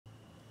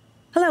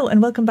Hello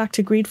and welcome back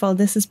to Greedfall.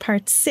 This is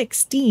part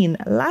 16.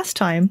 Last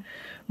time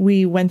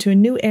we went to a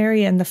new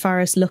area in the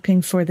forest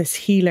looking for this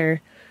healer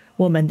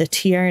woman, the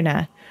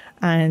Tierna,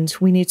 and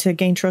we need to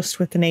gain trust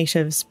with the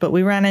natives, but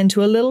we ran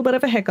into a little bit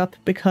of a hiccup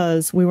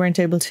because we weren't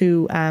able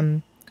to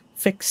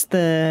fix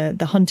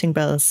the hunting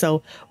bells.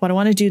 So what I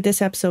want to do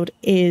this episode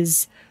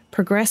is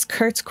progress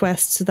Kurt's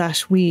quest so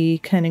that we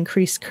can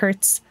increase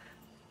Kurt's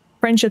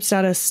friendship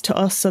status to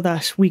us so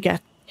that we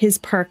get his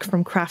perk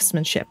from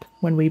craftsmanship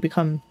when we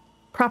become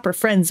proper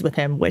friends with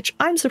him, which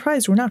I'm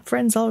surprised we're not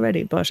friends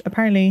already, but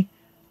apparently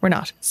we're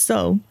not.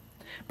 So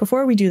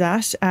before we do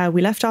that,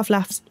 we left off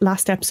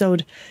last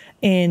episode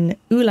in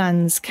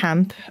Ullan's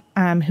camp,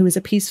 who is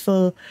a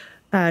peaceful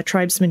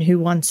tribesman who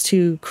wants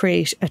to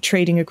create a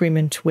trading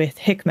agreement with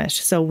Hikmet.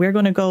 So we're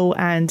going to go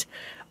and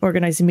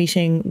organize a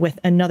meeting with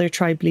another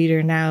tribe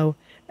leader now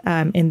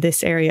in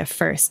this area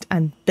first.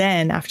 And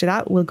then after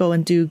that, we'll go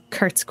and do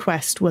Kurt's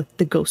quest with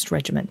the Ghost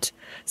Regiment.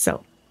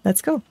 So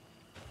let's go.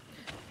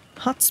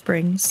 Hot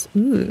springs.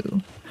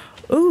 Ooh.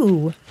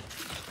 Ooh.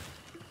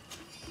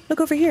 Look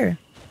over here.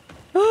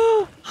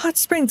 Oh, hot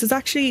springs. There's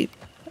actually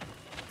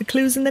the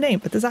clues in the name,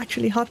 but there's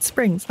actually hot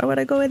springs. How would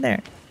I go in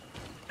there?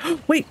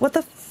 Wait, what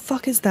the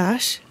fuck is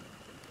that?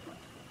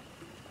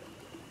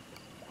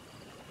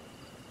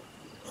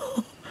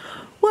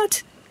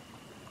 What?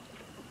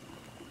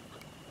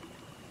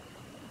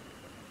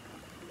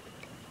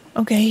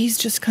 Okay, he's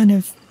just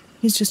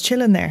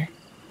chilling there.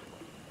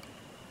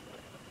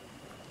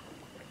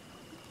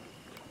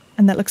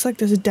 And that looks like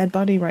there's a dead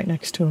body right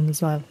next to him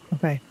as well.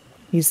 Okay.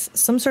 He's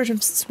some sort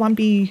of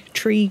swampy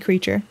tree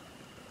creature.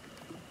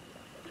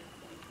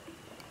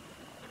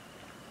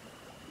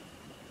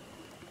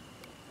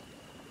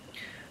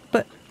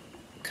 But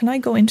can I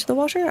go into the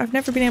water? I've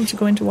never been able to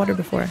go into water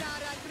before.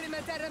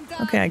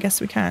 Okay, I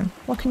guess we can.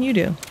 What can you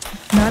do?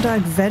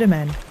 Nadaig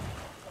Vedemen.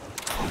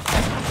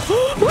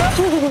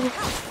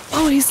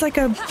 Oh, he's like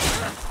a...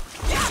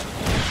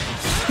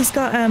 He's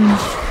got,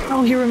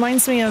 oh, he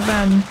reminds me of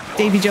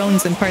Davy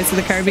Jones in Pirates of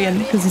the Caribbean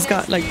because he's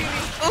got like,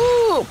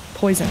 oh,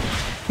 poison.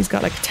 He's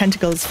got like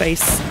tentacles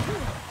face.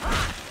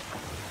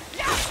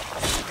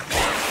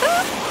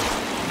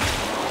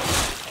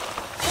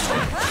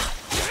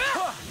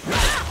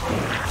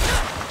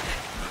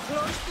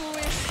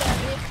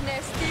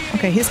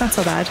 Okay, he's not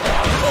so bad.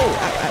 Oh,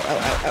 ow, ow, ow,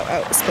 ow,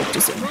 ow, ow. Spoke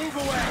too soon.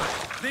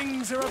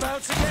 Things are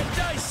about to get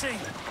dicey.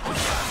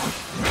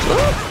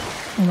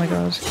 Oh my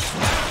god.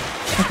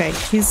 Okay,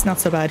 he's not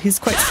so bad. He's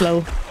quite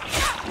slow.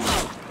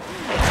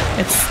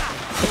 It's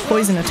the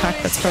poison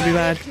attack that's probably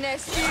bad.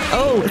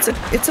 Oh,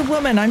 it's a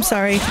woman. I'm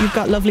sorry. You've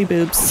got lovely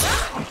boobs.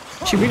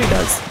 She really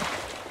does.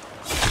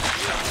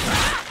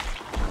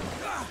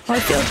 Oh, I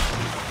feel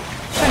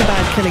kind of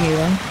bad killing you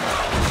then.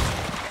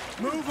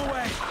 Move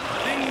away.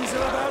 Things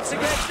are about to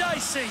get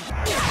dicey.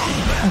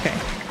 Okay,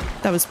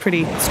 that was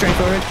pretty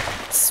straightforward.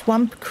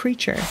 Swamp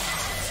creature.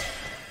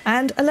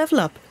 And a level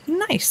up.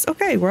 Nice.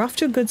 Okay, we're off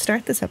to a good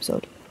start this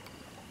episode.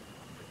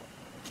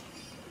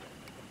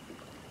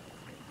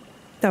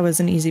 That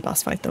was an easy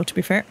boss fight though, to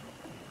be fair.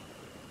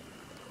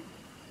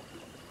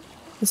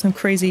 There's some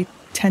crazy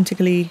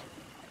tentacly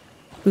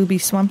booby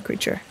swamp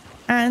creature.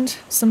 And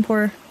some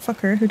poor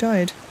fucker who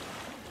died.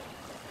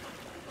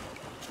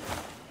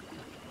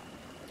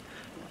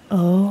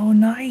 Oh,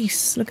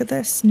 nice. Look at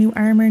this. New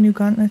armor, new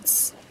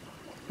gauntlets.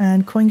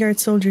 And Coinguard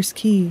Soldier's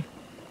Key.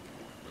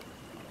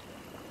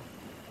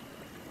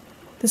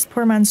 This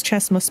poor man's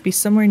chest must be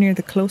somewhere near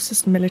the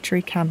closest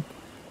military camp.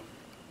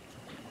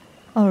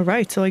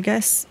 Alright, so I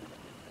guess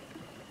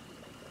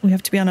we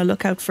have to be on a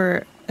lookout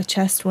for a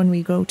chest when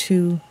we go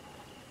to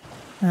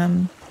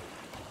some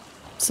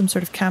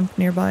sort of camp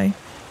nearby.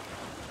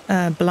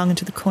 Belonging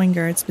to the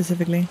Coinguard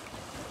specifically.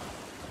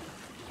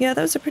 Yeah,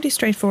 that was a pretty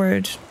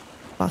straightforward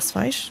boss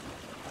fight.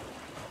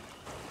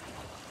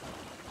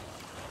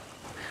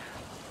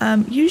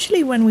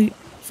 Usually when we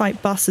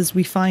fight bosses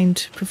we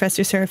find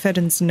Professor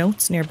Serapheddin's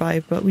notes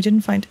nearby, but we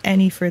didn't find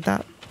any for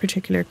that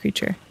particular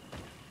creature.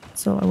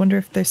 So I wonder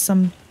if there's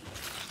some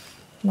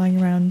lying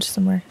around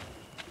somewhere.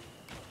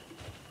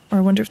 Or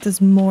I wonder if there's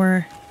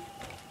more.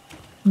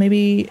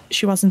 Maybe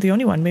she wasn't the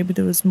only one. Maybe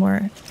there was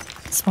more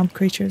swamp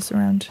creatures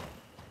around.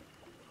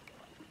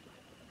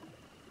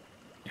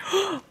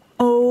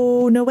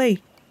 Oh, no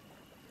way.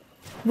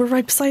 We're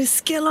right beside a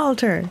skill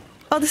altar.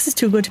 Oh, this is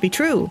too good to be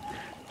true.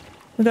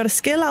 We got a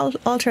skill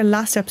altar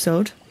last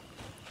episode.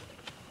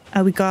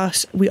 We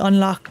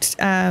unlocked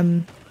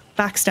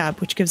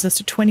backstab, which gives us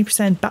a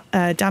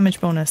 20%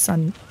 damage bonus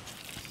on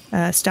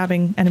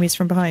stabbing enemies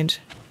from behind.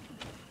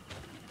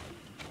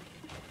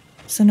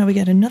 So now we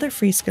get another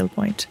free skill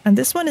point. And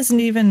this one isn't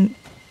even...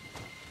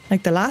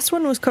 Like the last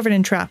one was covered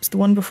in traps. The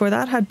one before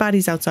that had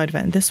baddies outside of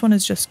it. And this one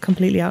is just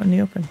completely out in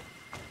the open.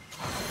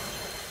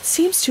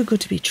 Seems too good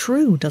to be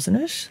true, doesn't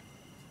it?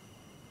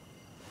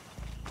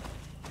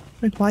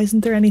 Like, why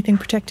isn't there anything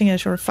protecting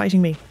it or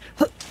fighting me?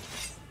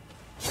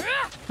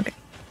 Okay.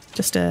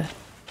 Just a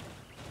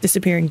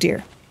disappearing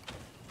deer.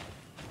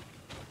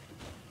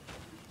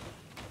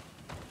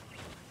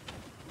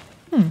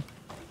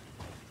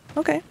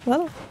 Okay,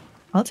 well,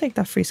 I'll take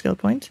that free skill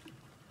point.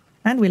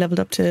 And we leveled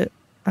up to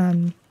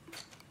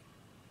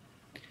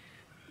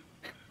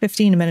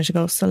 15 a minute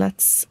ago. So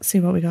let's see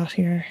what we got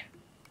here.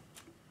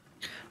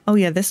 Oh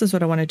yeah, this is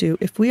what I want to do.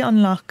 If we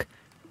unlock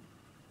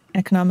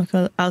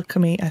economical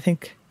alchemy, I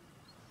think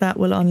that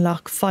will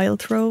unlock file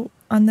throw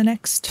on the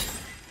next.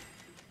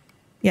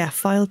 Yeah,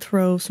 file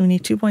throw. So we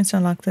need 2 points to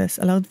unlock this.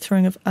 Allow the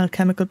throwing of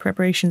alchemical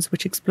preparations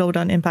which explode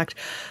on impact.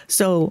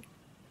 So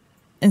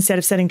instead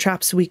of setting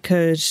traps, we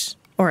could,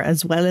 or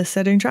as well as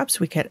setting traps,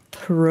 we could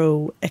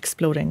throw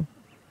exploding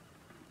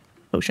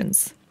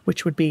potions,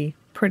 which would be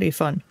pretty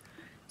fun.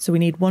 So we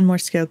need 1 more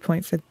skill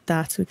point for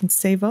that. So we can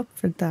save up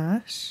for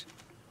that.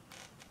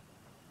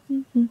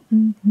 I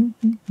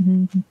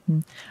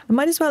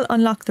might as well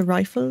unlock the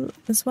rifle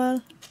as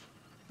well.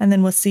 And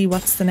then we'll see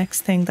what's the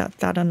next thing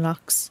that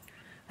unlocks.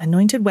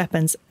 Anointed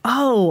weapons.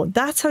 Oh,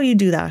 that's how you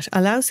do that.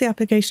 Allows the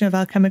application of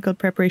alchemical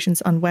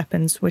preparations on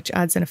weapons, which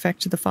adds an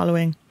effect to the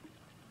following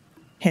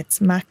hits.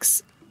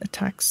 Max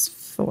attacks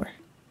 4.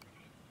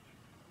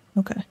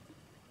 Okay.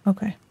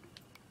 Okay.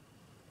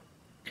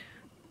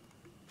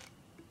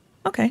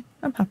 Okay,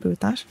 I'm happy with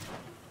that.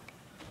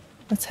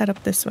 Let's head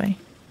up this way.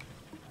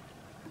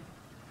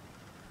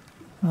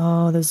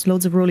 Oh, there's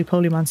loads of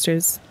roly-poly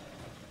monsters.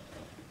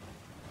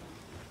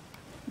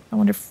 I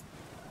wonder if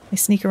I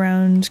sneak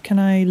around. Can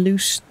I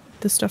loot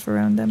the stuff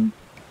around them?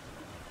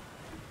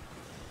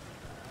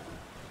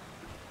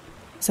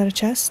 Is that a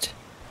chest?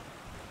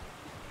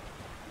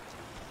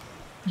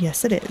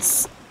 Yes, it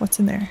is. What's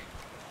in there?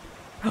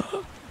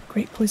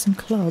 Great poison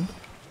club.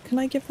 Can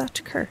I give that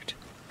to Kurt?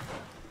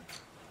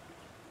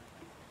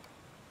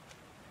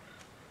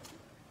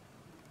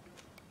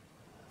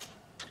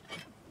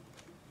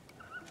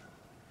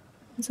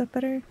 Is that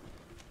better?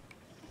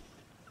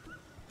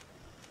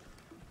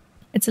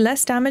 It's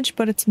less damage,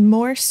 but it's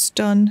more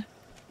stun,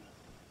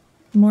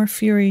 more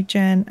fury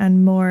gen,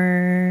 and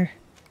more...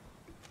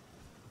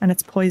 And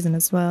it's poison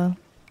as well.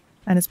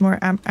 And it's more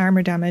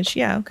armor damage.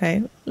 Yeah,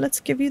 okay. Let's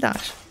give you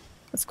that.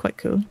 That's quite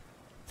cool.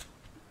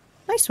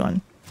 Nice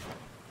one.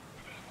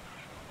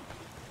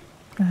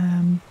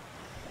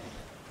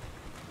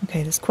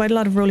 Okay, there's quite a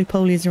lot of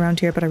roly-polies around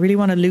here, but I really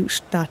want to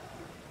loot that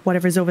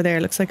whatever's over there.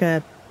 It looks like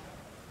a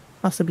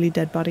possibly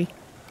dead body.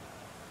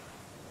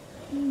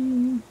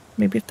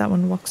 Maybe if that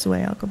one walks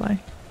away, I'll go by.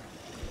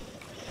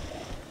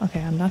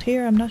 Okay, I'm not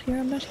here, I'm not here,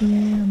 I'm not here,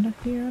 I'm not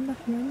here, I'm not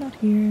here, I'm not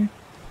here.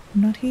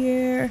 I'm not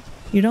here.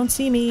 You don't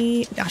see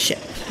me. Ah, shit.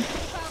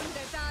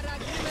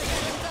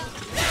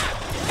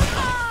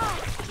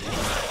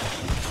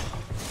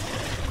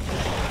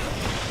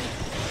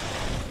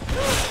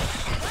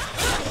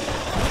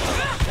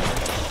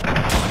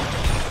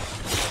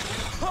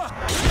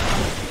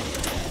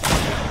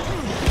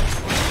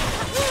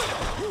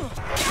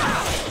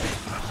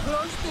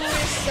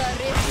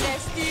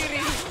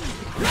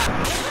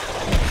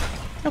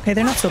 Okay,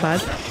 they're not so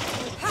bad.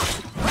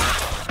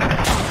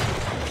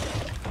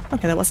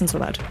 Okay, that wasn't so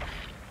bad.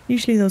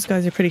 Usually those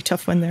guys are pretty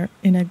tough when they're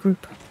in a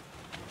group.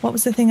 What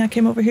was the thing I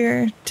came over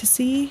here to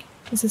see?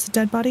 Is this a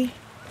dead body?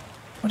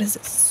 What is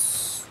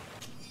this?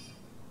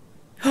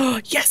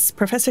 Oh, yes!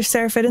 Professor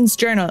Seraphiden's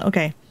journal.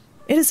 Okay.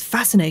 It is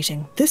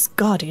fascinating. This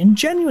guardian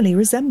genuinely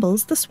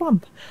resembles the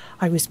swamp.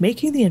 I was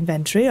making the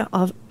inventory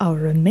of our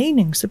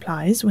remaining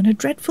supplies when a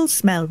dreadful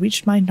smell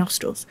reached my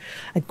nostrils.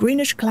 A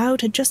greenish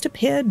cloud had just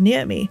appeared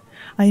near me.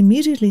 I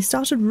immediately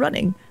started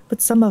running,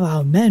 but some of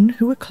our men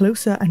who were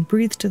closer and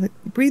breathed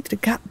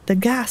the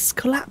gas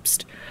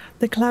collapsed.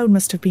 The cloud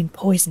must have been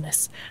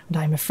poisonous, and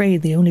I am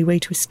afraid the only way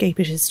to escape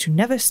it is to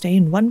never stay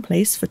in one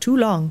place for too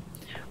long,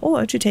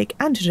 or to take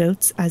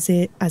antidotes as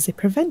a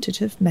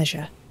preventative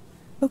measure.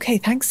 Okay,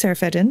 thanks,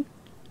 Serapheden.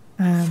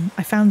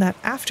 I found that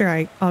after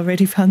I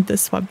already found the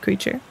swamp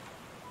creature.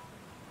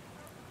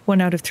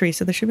 1 out of 3,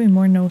 so there should be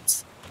more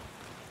notes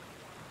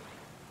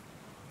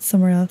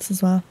somewhere else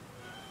as well.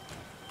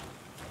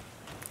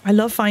 I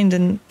love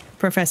finding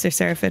Professor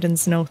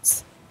Seraphiden's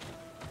notes.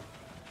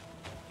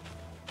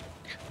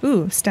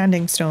 Ooh,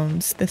 standing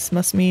stones. This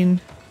must mean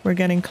we're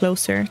getting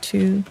closer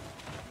to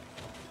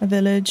a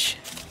village.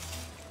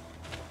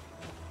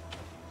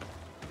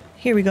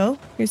 Here we go.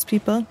 Here's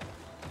people.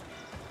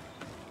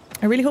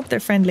 I really hope they're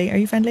friendly. Are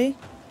you friendly?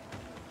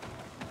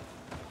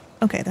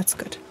 Okay, that's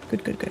good.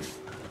 Good, good, good.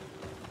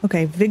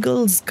 Okay,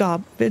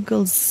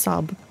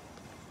 Vighulgsob.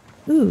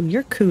 Ooh,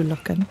 you're cool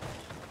looking.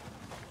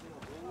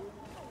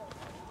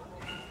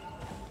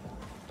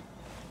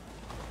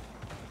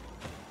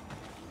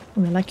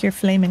 Ooh, I like your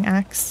flaming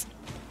axe.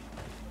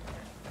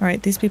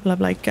 Alright, these people have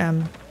like,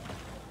 do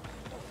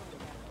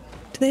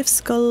they have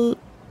skulls?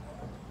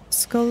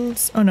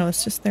 Oh no,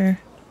 it's just their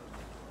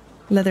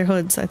leather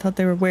hoods. I thought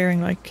they were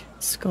wearing like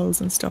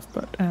skulls and stuff,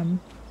 but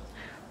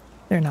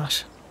they're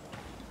not.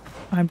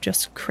 I'm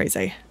just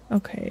crazy.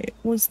 Okay,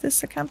 was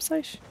this a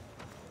campsite?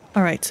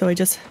 Alright, so I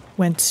just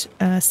went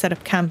set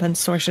up camp and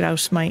sorted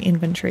out my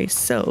inventory,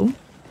 so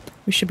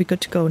we should be good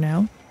to go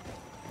now.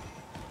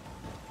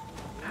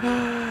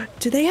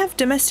 Do they have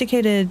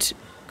domesticated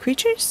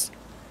creatures?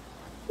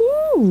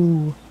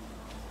 Ooh!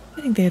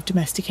 I think they have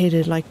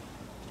domesticated like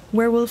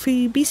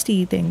werewolfy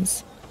beastie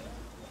things.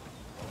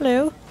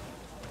 Hello.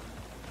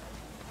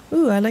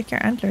 Ooh, I like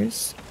your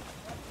antlers.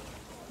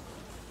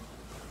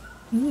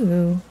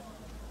 Ooh.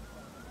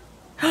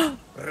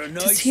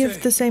 Does he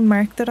have the same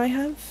mark that I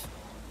have?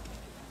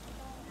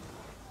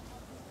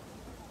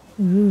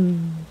 Ooh.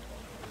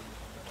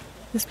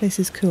 This place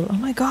is cool. Oh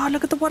my god,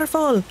 look at the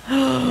waterfall!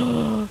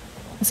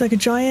 It's like a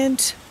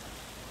giant...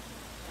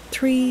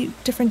 3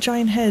 different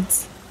giant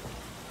heads.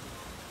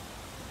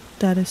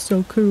 That is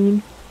so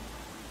cool.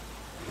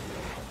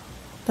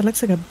 That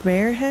looks like a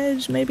bear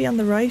head maybe on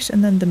the right,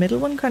 and then the middle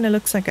one kind of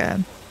looks like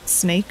a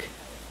snake.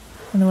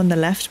 And the one on the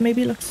left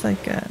maybe looks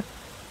like a...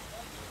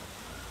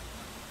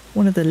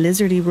 one of the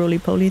lizardy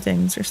roly-poly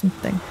things or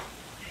something.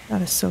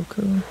 That is so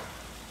cool.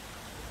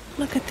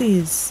 Look at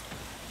these.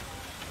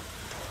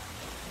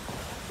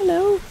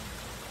 Hello.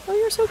 Oh,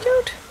 you're so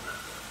cute.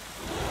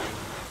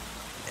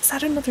 Is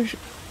that another...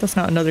 That's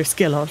not another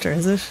skill altar,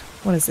 is it?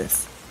 What is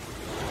this?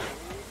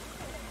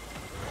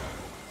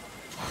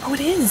 Oh, it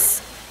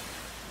is.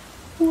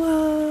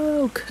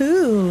 Whoa,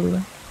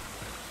 cool.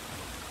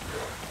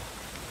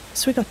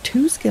 So we got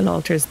 2 skill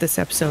altars this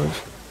episode.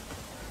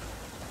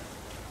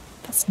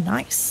 That's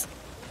nice.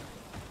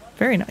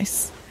 Very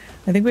nice.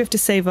 I think we have to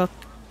save up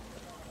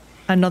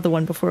another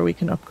one before we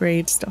can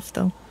upgrade stuff,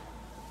 though.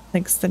 I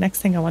think the next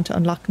thing I want to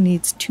unlock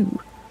needs 2.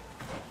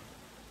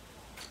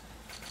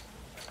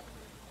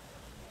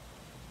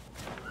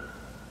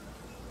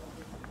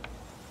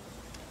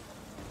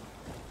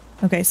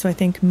 Okay, so I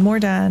think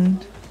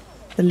Mordun,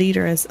 the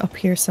leader, is up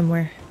here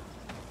somewhere.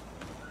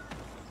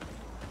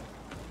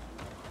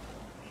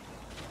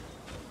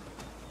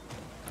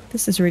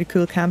 This is a really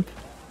cool camp.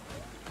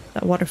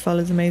 That waterfall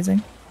is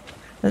amazing.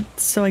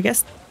 So I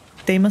guess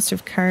they must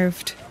have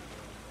carved,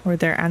 or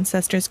their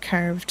ancestors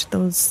carved,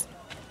 those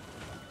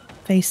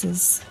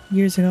faces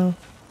years ago.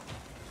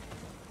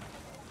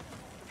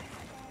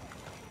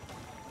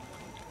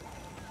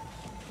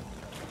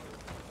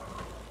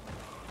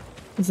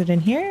 Is it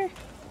in here?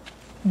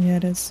 Yeah,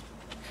 it is.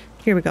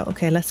 Here we go.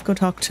 Okay, let's go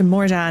talk to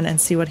Mordun and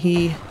see what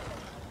he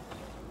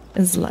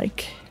is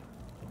like.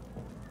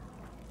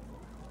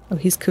 Oh,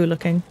 he's cool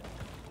looking.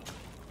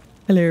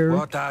 Hello.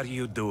 What are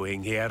you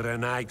doing here,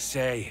 Nadaig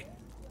say?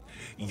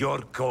 Your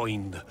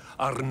kind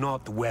are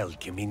not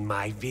welcome in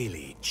my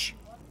village.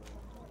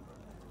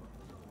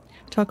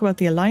 Talk about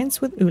the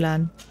alliance with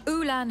Ullan.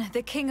 Ullan,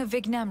 the king of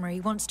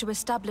Vighulgsob, wants to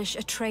establish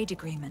a trade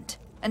agreement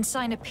and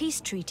sign a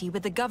peace treaty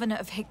with the governor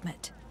of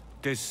Hikmet.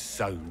 This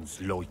sounds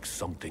like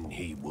something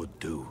he would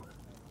do.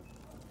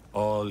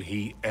 All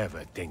he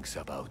ever thinks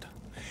about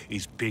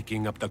is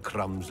picking up the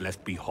crumbs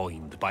left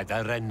behind by the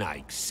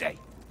Nadaig say.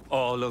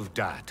 All of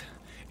that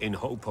in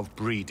hope of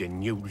breathing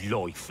new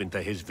life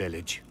into his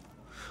village,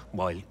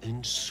 while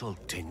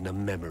insulting the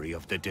memory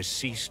of the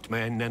deceased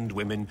men and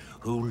women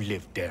who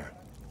lived there.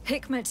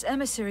 Hikmet's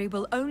emissary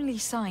will only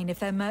sign if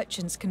their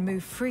merchants can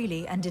move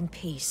freely and in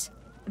peace.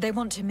 They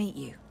want to meet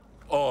you.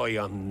 I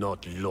am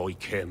not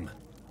like him.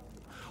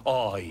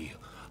 I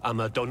am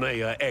a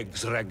Nadaig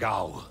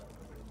Vedemen,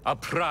 a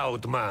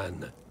proud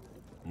man,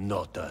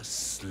 not a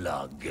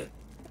slug. The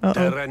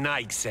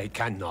Nadaig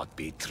cannot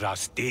be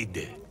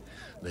trusted.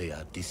 They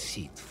are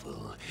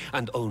deceitful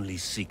and only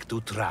seek to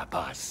trap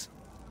us.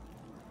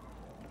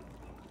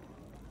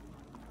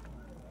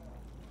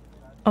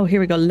 Oh, here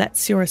we go. Let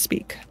Siora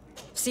speak.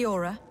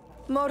 Siora?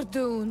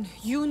 Mordun,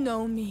 you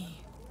know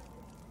me.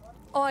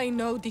 I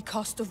know the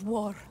cost of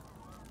war.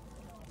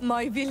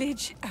 My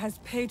village has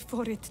paid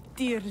for it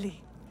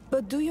dearly.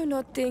 But do you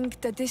not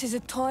think that this is a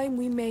time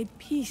we made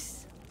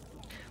peace?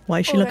 Why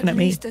is she looking at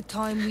me? Or at least a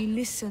time we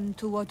listen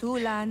to what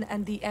Ullan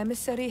and the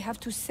emissary have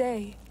to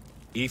say?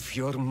 If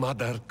your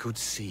mother could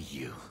see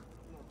you,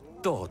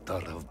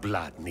 daughter of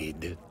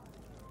Bloodmead,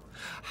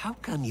 how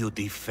can you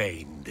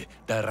defend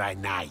the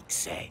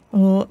Nadaig?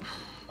 Oh,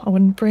 I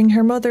wouldn't bring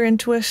her mother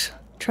into it.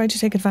 Try to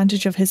take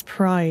advantage of his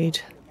pride.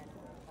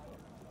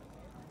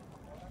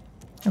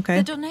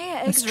 Okay, the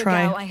Nadaig let's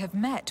try. Vedemen I have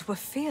met were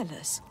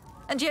fearless,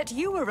 and yet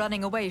you were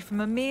running away from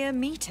a mere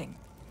meeting.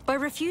 By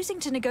refusing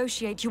to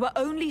negotiate, you are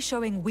only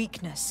showing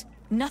weakness,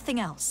 nothing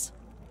else.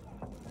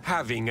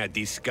 Having a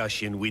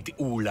discussion with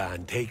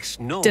Ullan takes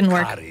no Didn't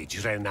work.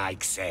 courage,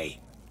 Nadaig.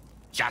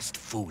 Just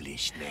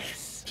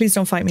foolishness. Please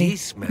don't fight me.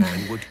 This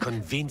man would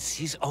convince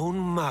his own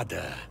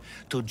mother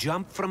to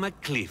jump from a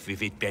cliff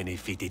if it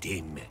benefited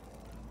him.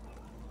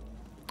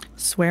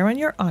 Swear on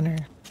your honor.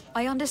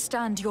 I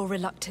understand your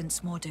reluctance,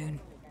 Mordun.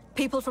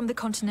 People from the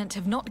continent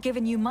have not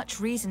given you much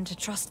reason to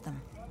trust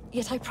them.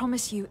 Yet I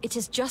promise you, it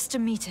is just a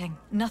meeting,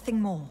 nothing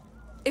more.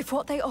 If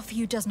what they offer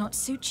you does not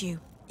suit you,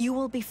 you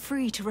will be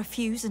free to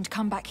refuse and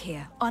come back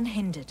here,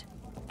 unhindered.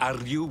 Are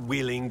you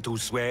willing to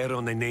swear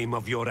on the name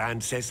of your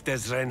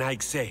ancestors,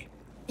 Nadaig?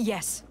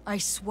 Yes, I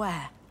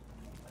swear.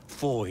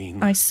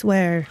 Fine. I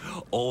swear.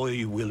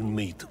 I will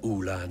meet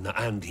Ullan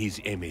and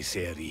his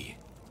emissary.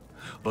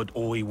 But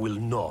I will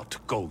not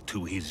go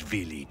to his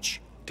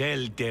village.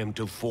 Tell them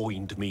to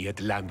find me at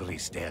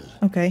Lanristel.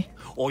 Okay.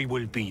 I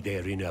will be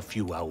there in a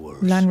few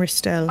hours.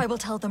 Lanristel. I will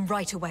tell them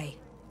right away.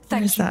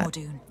 Thank you, that?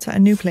 Mordun. Is that a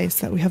new place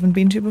that we haven't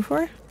been to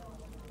before?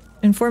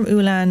 Inform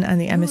Ullan and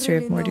the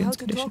emissary You really of know how Mordun's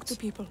to talk conditions. to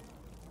people.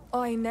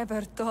 I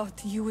never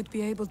thought you would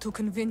be able to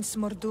convince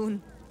Mordun.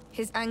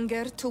 His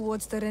anger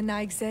towards the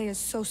Nadaig is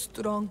so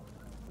strong.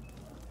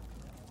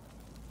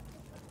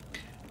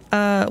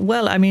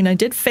 Well, I mean, I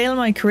did fail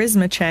my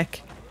charisma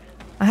check.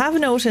 I have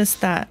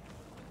noticed that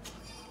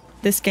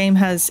this game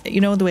has, you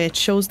know, the way it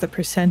shows the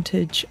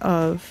percentage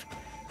of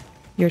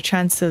your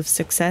chance of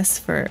success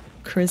for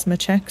charisma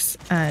checks,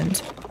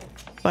 and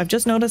I've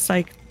just noticed,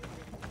 like,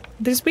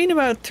 there's been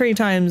about 3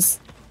 times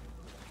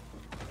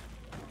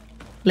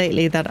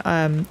lately that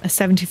a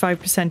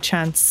 75%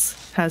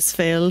 chance has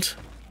failed,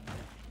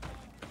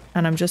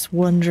 and I'm just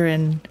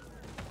wondering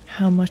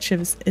how much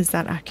is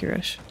that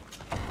accurate,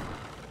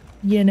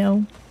 you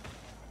know?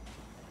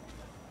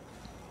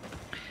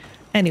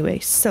 Anyway,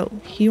 so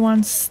he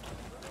wants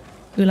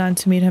Ullan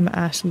to meet him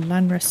at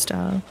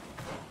Lanrestal.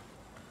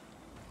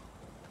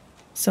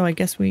 So I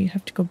guess we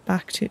have to go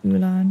back to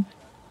Ullan.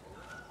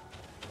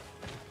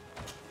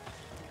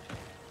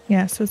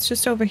 Yeah, so it's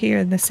just over here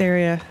in this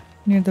area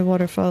near the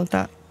waterfall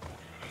that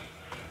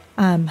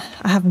I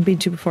haven't been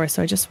to before,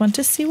 so I just want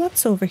to see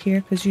what's over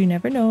here, because you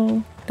never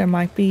know. There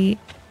might be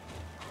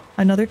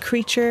another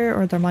creature,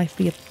 or there might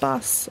be a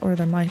boss, or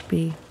there might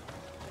be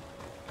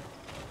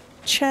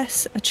a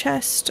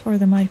chest, or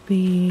there might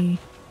be...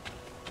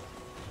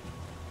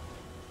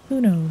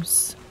 who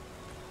knows?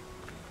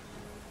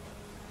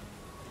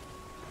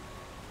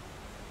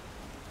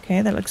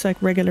 Okay, that looks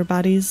like regular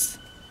bodies.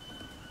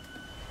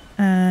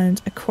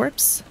 And a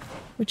corpse,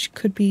 which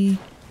could be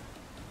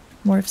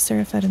more of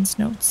Serapheddin's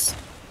notes.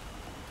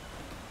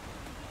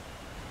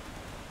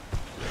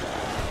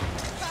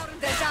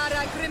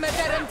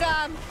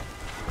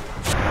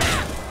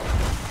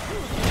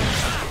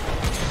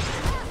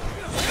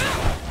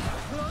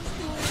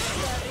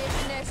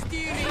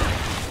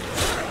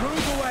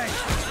 Move away!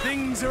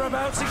 Things are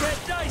about to get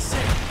dicey!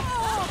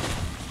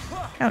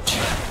 Ouch.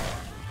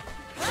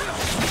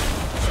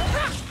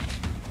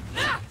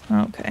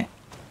 Okay.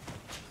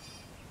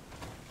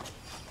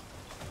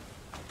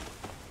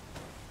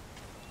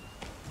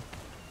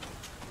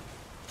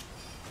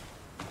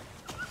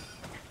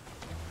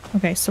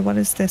 Okay, so what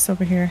is this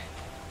over here?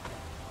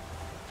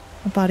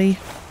 A body.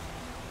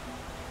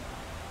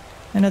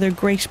 Another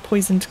great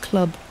poisoned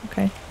club.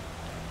 Okay.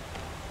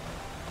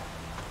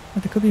 Oh,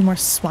 there could be more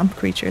swamp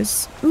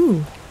creatures.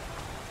 Ooh.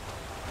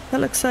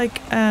 That looks like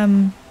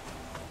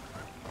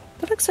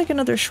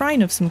another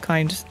shrine of some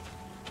kind.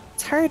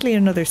 It's hardly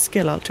another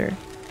skill altar.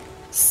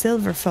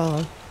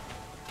 Silverfall.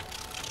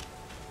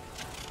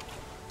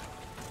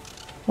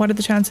 What are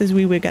the chances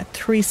we would get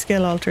 3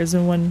 skill altars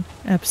in one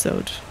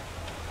episode?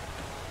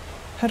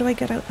 How do I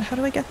get out? How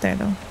do I get there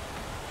though?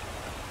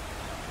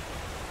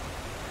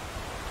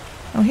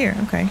 Oh, here,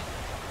 okay.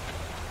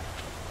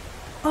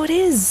 Oh, it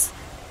is!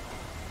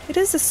 It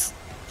is this.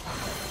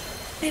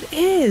 It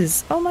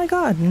is! Oh my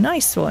god,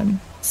 nice one.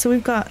 So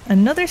we've got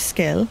another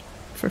skill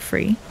for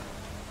free.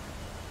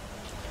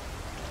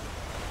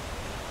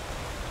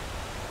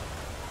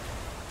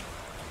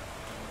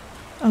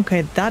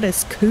 Okay, that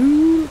is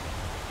cool.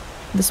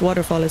 This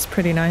waterfall is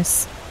pretty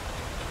nice.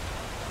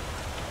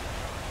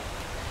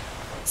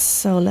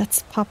 So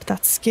let's pop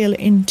that skill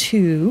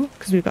into,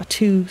 because we've got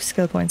 2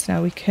 skill points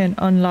now. We can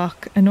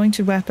unlock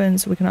anointed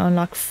weapons. We can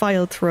unlock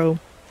file throw.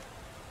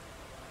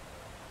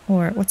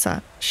 Or what's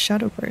that?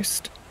 Shadow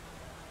burst.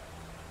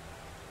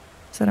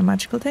 Is that a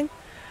magical thing?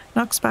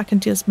 Knocks back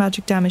and deals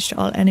magic damage to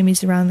all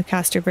enemies around the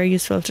caster. Very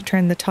useful to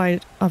turn the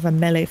tide of a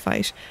melee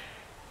fight.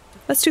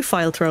 Let's do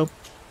file throw.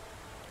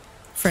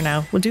 For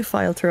now. We'll do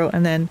file throw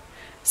and then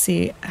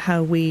see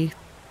how we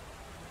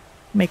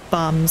make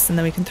bombs, and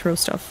then we can throw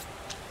stuff.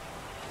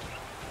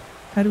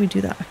 How do we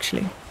do that,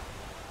 actually?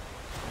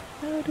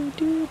 How do we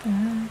do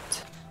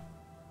that?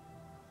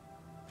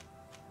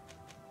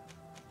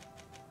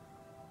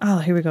 Oh,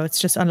 here we go. It's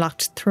just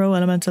unlocked. Throw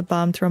elemental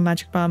bomb, throw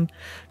magic bomb,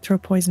 throw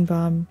poison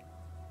bomb.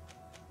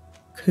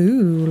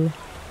 Cool.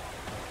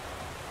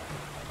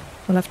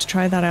 We'll have to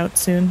try that out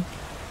soon.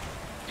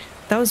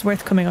 That was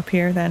worth coming up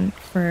here then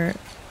for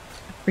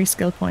a free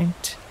skill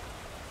point.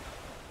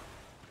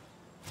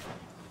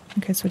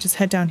 Okay, so we'll just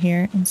head down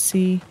here and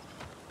see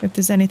if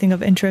there's anything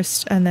of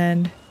interest, and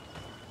then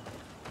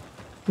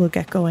we'll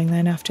get going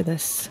then after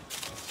this.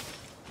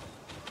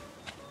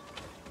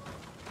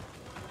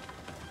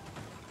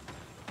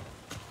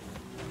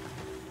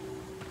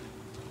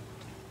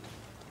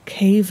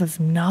 Cave of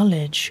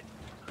Knowledge.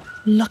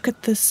 Look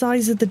at the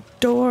size of the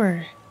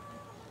door.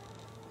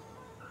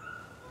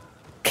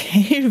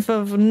 Cave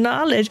of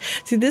Knowledge.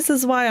 See, this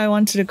is why I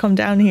wanted to come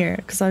down here,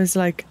 because I was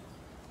like,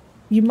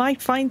 you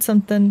might find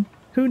something.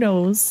 Who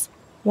knows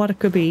what it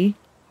could be.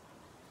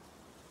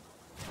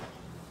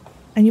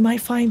 And you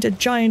might find a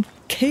giant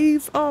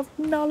cave of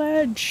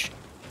knowledge.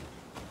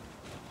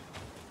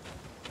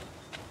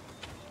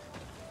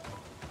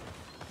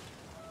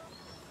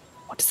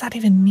 What does that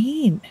even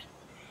mean?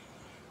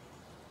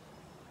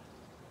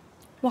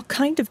 What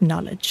kind of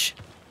knowledge?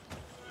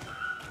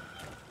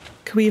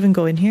 Can we even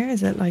go in here?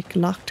 Is it like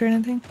locked or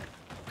anything?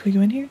 Can we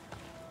go in here?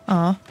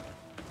 Aw.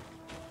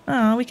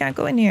 Aw, we can't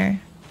go in here.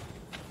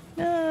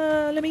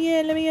 No, let me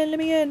in, let me in, let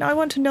me in. I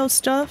want to know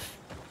stuff.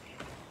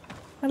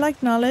 I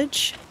like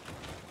knowledge.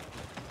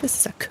 This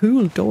is a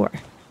cool door.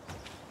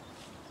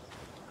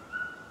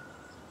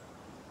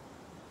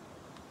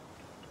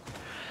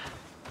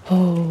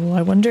 Oh,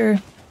 I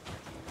wonder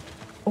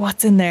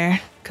what's in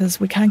there, because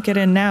we can't get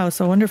in now,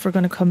 so I wonder if we're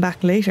going to come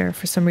back later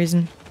for some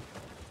reason.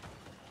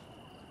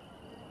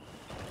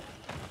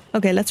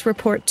 Okay, let's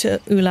report to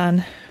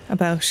Ullan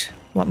about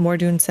what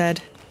Mordun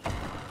said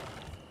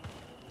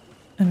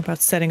and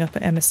about setting up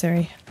an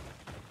emissary.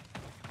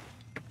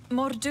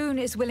 Mordun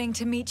is willing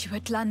to meet you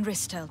at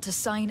Lanristel to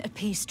sign a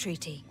peace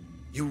treaty.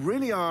 You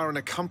really are an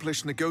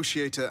accomplished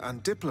negotiator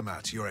and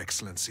diplomat, Your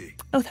Excellency.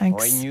 Oh,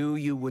 thanks. I knew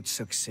you would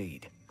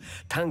succeed.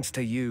 Thanks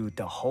to you,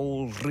 the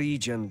whole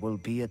region will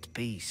be at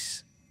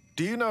peace.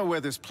 Do you know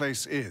where this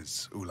place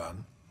is,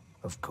 Ullan?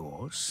 Of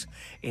course.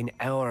 In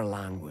our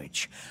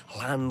language,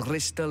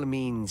 Lanristel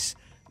means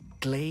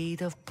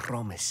Glade of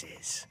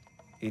Promises.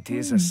 It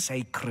is a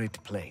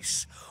sacred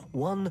place,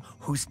 one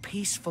whose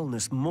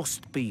peacefulness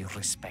must be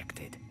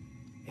respected.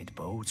 It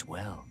bodes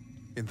well.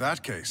 In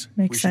that case,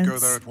 Makes we should go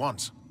sense. there at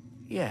once.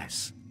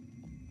 Yes.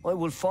 I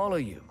will follow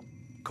you.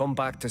 Come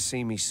back to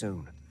see me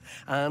soon.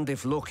 And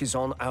if luck is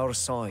on our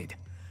side,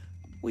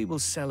 we will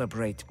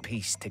celebrate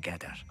peace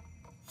together.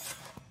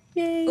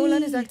 Yay.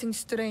 Ullan is acting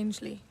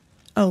strangely.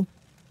 Oh.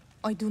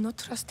 I do not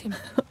trust him.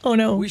 Oh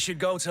no. We should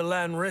go to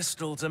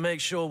Lanristel to make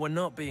sure we're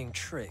not being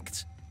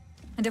tricked.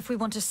 And if we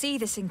want to see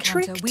this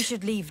encounter, Tricked. we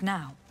should leave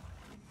now.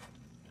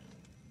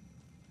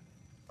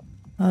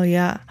 Oh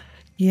yeah.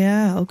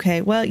 Yeah,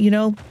 okay. Well, you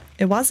know,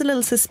 it was a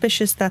little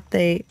suspicious that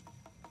they...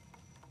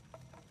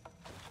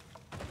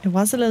 It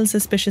was a little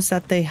suspicious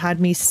that they had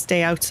me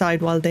stay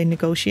outside while they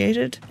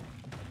negotiated.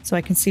 So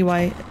I can see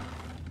why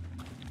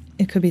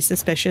it could be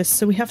suspicious.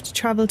 So we have to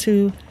travel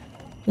to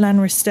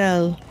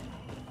Lanristel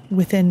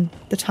within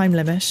the time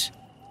limit.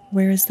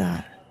 Where is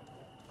that?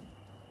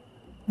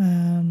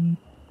 Attend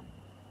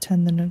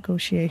the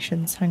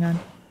negotiations. Hang on.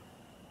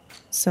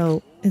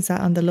 So is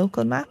that on the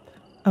local map?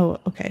 Oh,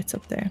 okay, it's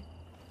up there.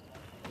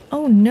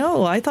 Oh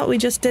no, I thought we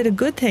just did a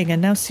good thing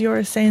and now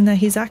Siora's saying that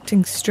he's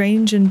acting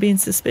strange and being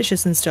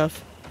suspicious and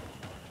stuff.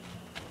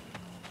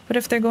 But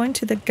if they're going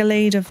to the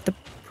Glade of the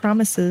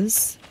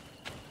Promises,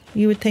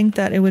 you would think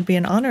that it would be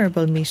an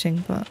honourable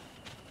meeting, but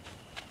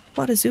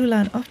what is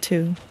Ullan up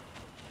to?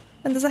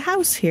 And there's a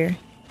house here.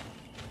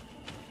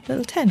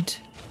 Little tent.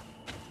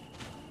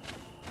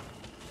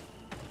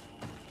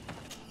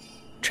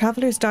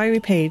 Traveller's diary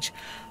page.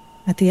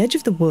 At the edge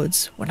of the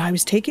woods, when I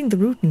was taking the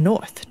route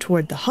north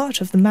toward the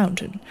heart of the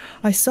mountain,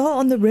 I saw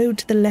on the road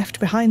to the left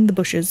behind the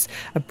bushes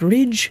a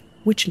bridge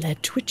which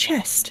led to a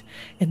chest.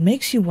 It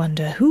makes you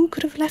wonder who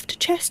could have left a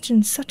chest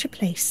in such a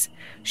place.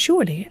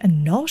 Surely a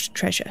not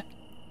treasure.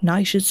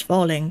 Night is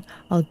falling.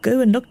 I'll go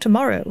and look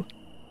tomorrow.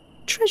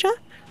 Treasure?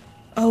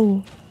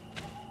 Oh.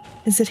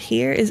 Is it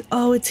here?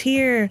 Oh, it's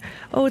here.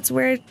 Oh, it's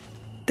where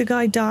the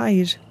guy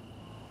died.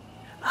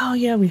 Oh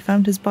yeah, we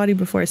found his body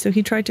before. So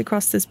he tried to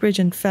cross this bridge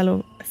and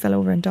fell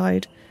over and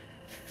died.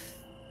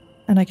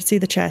 And I could see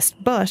the chest,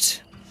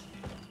 but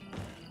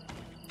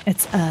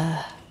it's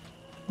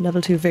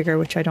level 2 vigor,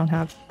 which I don't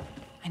have.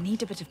 I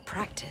need a bit of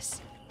practice.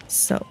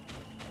 So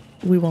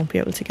we won't be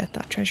able to get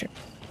that treasure.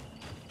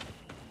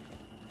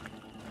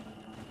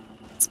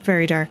 It's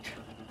very dark.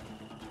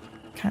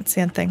 Can't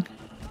see anything.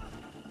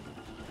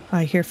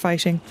 I hear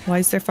fighting. Why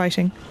is there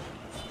fighting?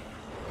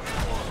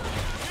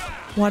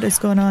 What is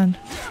going on?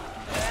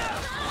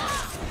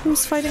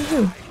 Who's fighting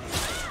who?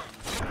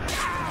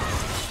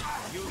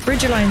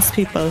 Bridge Alliance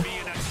people.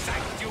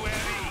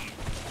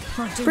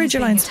 Mordun Bridge is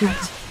being Alliance people.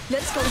 attacked.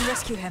 Let's go and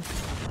rescue him.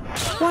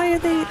 Why are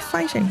they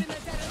fighting?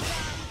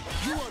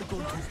 You are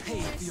going to pay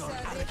for your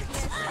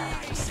arrogance,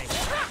 Renaigse.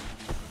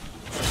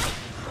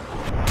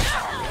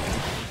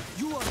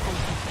 You are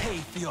going to pay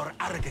for your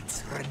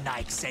arrogance,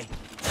 Renaigse.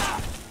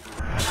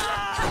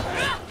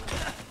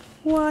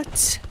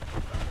 What?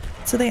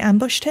 So they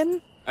ambushed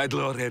him?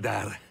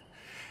 Adloredar,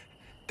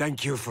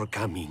 thank you for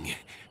coming.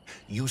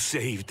 You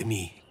saved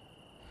me.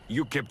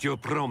 You kept your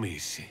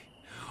promise.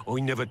 I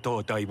never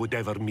thought I would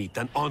ever meet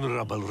an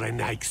honorable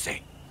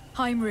Renaigse.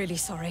 I'm really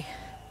sorry.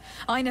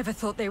 I never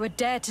thought they would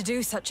dare to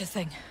do such a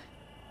thing.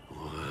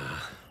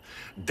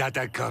 That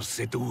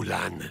accursed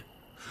Ullan.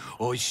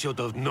 I should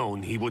have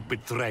known he would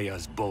betray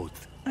us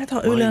both. I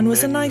thought My Ullan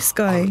was a men nice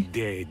guy. are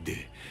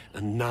dead,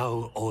 and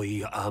now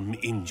I am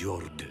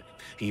injured.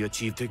 He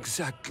achieved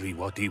exactly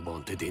what he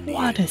wanted in the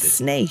end. What a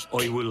snake.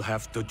 I will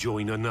have to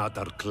join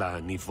another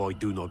clan if I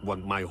do not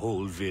want my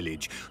whole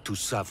village to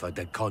suffer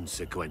the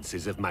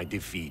consequences of my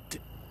defeat.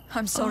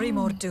 I'm sorry,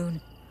 Mordun.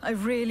 I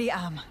really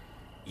am.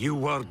 You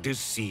were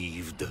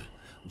deceived,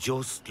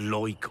 just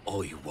like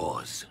I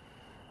was.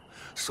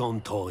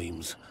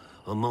 Sometimes,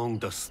 among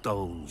the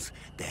stones,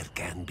 there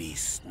can be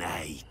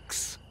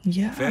snakes.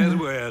 Yeah.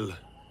 Farewell,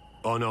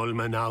 on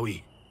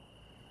Almanawi.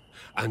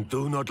 And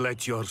do not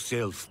let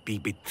yourself be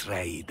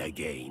betrayed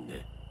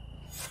again.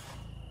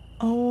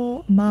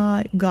 Oh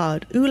my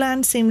god.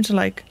 Ullan seemed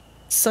like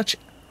such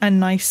a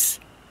nice,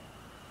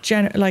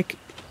 just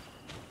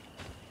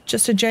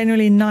a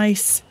generally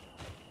nice,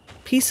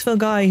 peaceful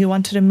guy who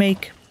wanted to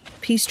make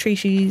peace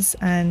treaties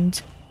and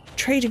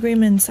trade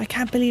agreements. I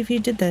can't believe he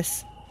did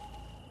this.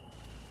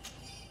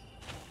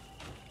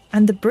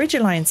 And the Bridge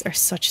Alliance are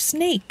such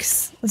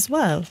snakes as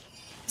well.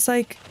 It's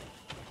like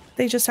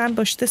they just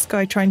ambushed this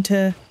guy trying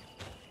to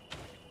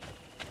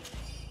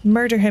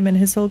murder him and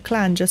his whole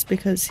clan just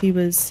because he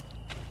was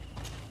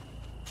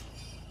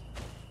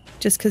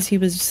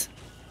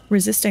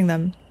resisting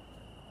them.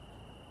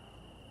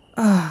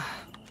 Ah.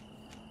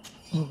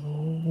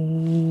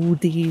 Oh,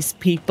 these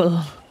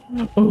people.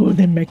 Oh,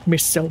 they make me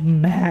so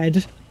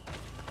mad.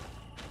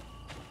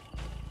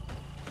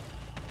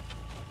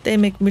 They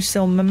make me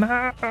so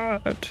mad.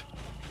 I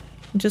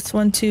just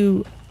want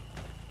to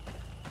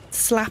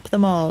slap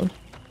them all.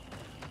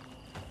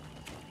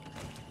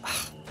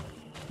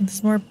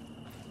 There's more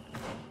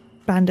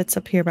bandits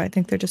up here, but I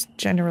think they're just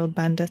general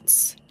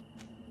bandits.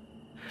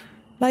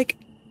 Like,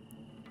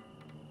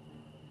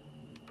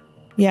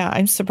 yeah,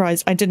 I'm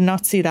surprised. I did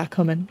not see that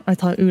coming. I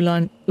thought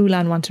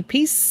Ullan wanted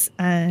peace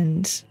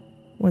and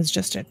was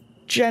just a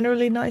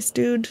generally nice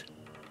dude.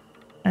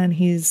 And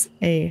he's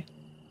a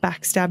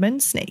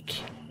backstabbing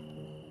snake.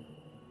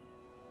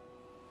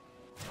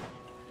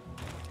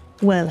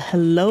 Well,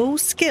 hello,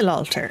 skill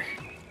altar.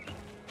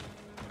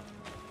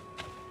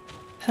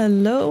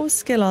 Hello,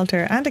 skill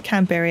altar. And a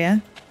camp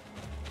area.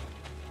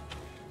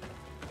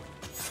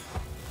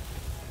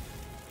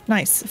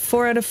 Nice.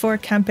 4 out of 4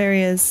 camp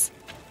areas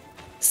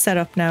set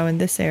up now in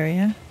this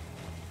area.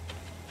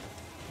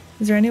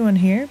 Is there anyone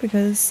here?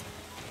 Because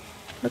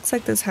looks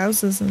like there's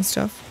houses and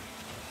stuff.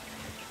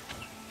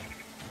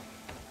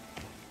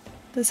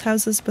 There's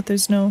houses, but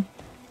there's no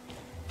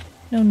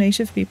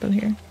native people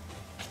here.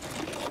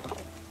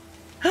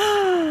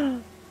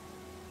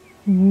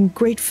 Ooh,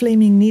 great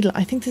flaming needle.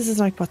 I think this is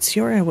like what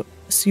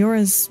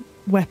Siora's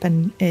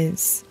weapon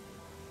is.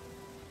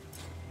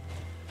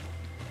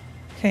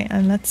 Okay,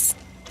 and let's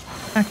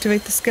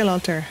activate the skill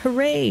altar.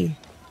 Hooray!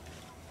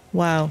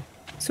 Wow.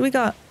 So we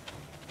got,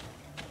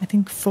 I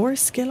think, 4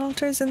 skill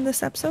altars in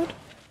this episode.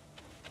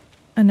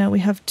 And now we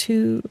have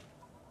 2.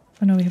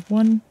 Oh no, we have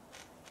 1.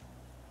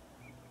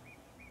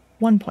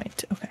 1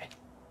 point. Okay.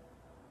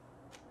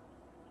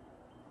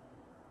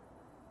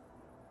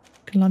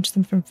 Can launch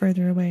them from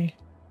further away.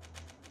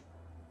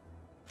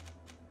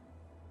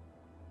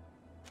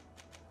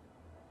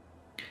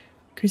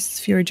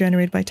 Increases fury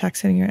generated by attacks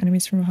hitting your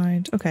enemies from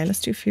behind. Okay,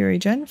 let's do fury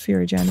gen.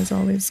 Fury gen is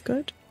always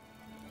good.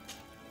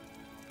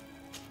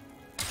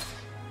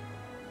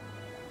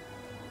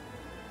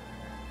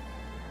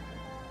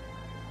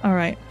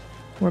 Alright,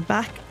 we're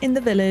back in the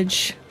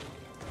village.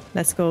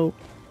 Let's go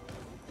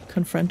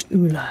confront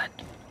Ullan.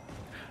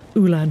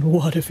 Ullan,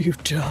 what have you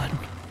done?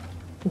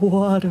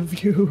 What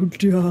have you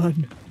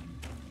done?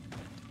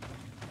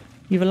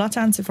 You have a lot to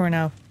answer for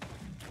now.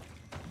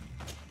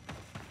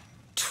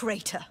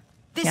 Traitor.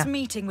 This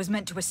meeting was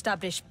meant to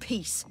establish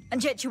peace,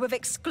 and yet you have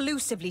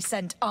exclusively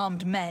sent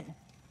armed men.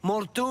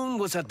 Mordun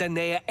was a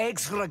Denea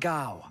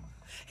ex-Regau.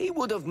 He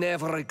would have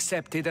never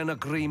accepted an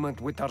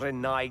agreement with the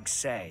Nadaig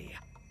Vedemen.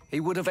 He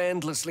would have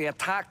endlessly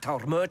attacked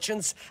our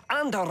merchants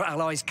and our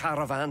allies'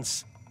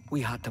 caravans.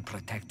 We had to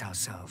protect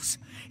ourselves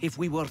if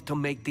we were to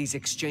make these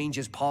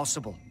exchanges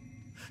possible.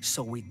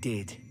 So we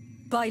did.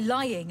 By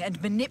lying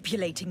and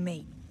manipulating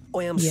me.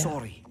 I am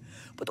sorry,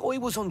 but I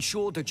was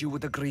unsure that you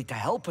would agree to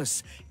help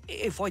us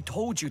if I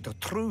told you the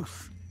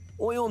truth.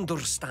 I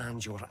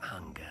understand your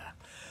anger,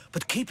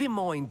 but keep in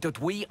mind that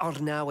we are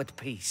now at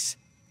peace,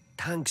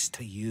 thanks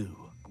to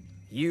you.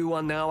 You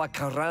are now a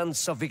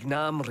Karans of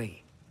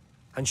Vignamri,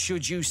 and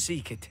should you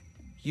seek it,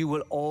 you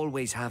will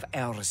always have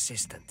our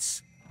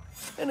assistance.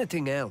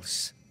 Anything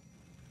else?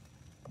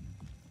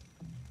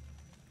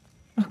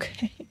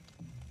 Okay.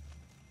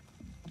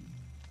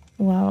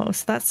 Wow,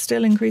 so that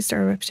still increased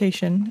our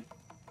reputation.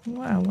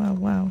 Wow, wow,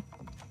 wow.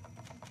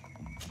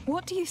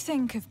 What do you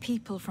think of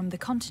people from the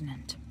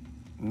continent?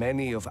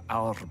 Many of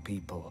our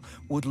people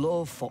would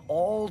love for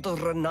all the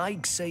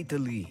Nadaig Vedemen to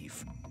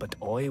leave, but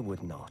I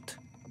would not.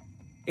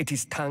 It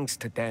is thanks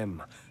to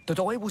them that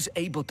I was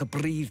able to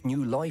breathe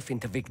new life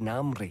into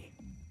Vignamri.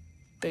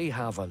 They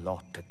have a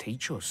lot to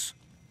teach us.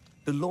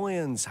 The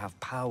lions have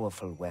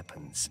powerful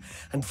weapons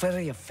and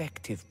very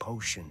effective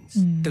potions.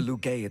 The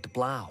Lugaid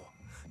Blau,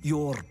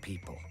 your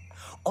people,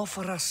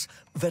 offer us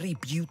very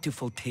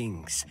beautiful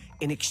things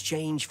in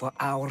exchange for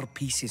our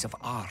pieces of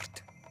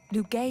art.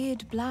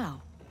 Lugaid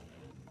Blau?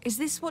 Is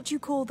this what you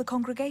call the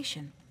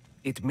congregation?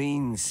 It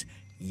means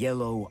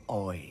yellow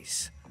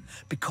eyes,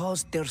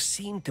 because there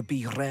seem to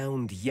be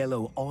round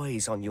yellow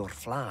eyes on your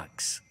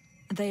flags.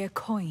 They are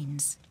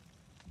coins.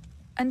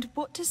 And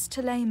what does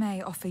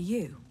Thélème offer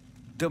you?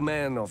 The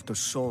men of the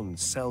sun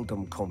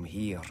seldom come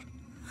here,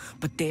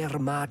 but their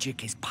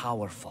magic is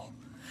powerful,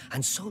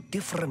 and so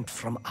different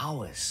from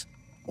ours.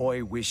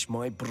 I wish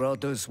my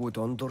brothers would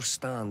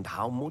understand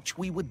how much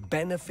we would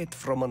benefit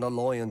from an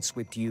alliance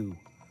with you,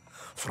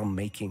 from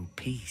making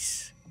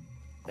peace.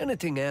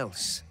 Anything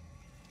else?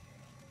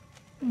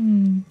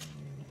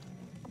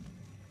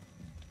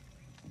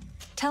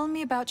 Tell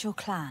me about your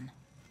clan.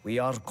 We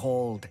are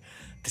called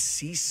the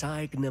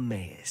Seaside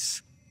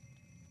Nemeis,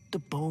 the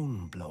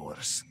Bone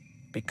Blowers,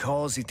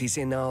 because it is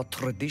in our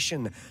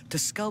tradition to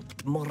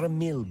sculpt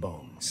Moramil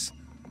bones.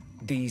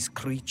 These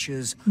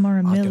creatures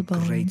are the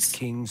great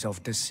kings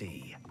of the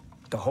sea.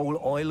 The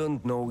whole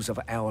island knows of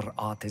our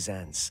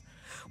artisans.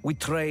 We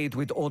trade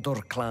with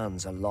other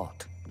clans a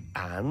lot.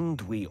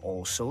 And we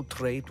also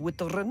trade with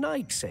the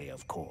Renaigse,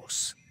 of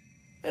course.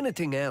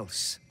 Anything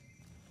else?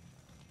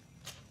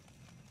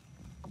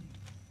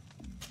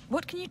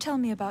 What can you tell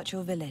me about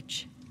your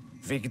village?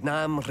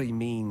 Vignamri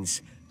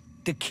means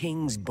the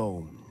king's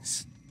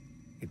bones.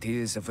 It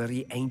is a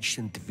very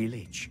ancient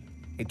village.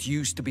 It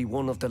used to be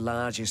one of the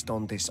largest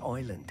on this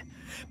island,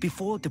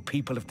 before the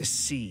people of the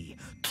sea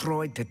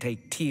tried to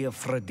take Tir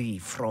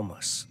Fredi from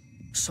us.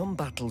 Some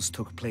battles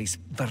took place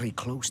very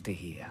close to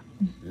here.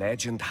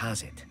 Legend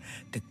has it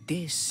that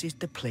this is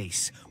the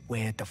place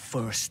where the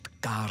first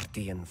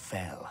Guardian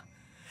fell.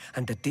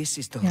 And that this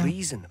is the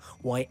reason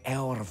why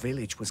our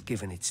village was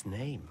given its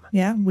name.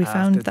 Yeah, we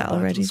found that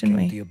already, didn't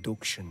we? The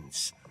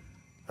abductions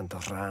and the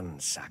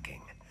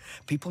ransacking.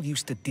 People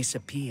used to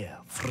disappear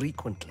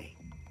frequently.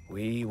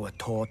 We were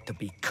taught to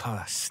be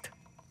cursed.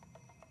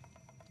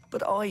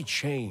 But I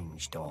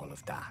changed all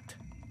of that.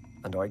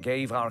 And I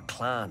gave our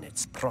clan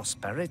its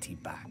prosperity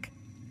back.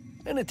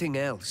 Anything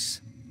else?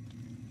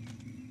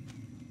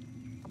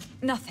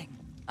 Nothing.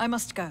 I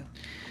must go.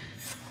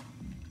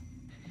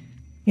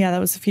 Yeah, that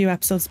was a few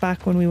episodes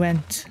back when we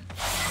went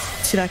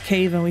to that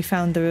cave and we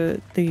found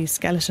the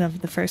skeleton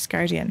of the first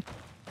Guardian.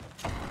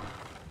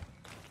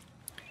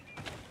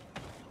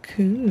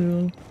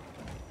 Cool.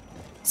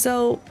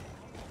 So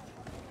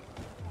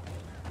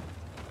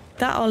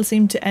that all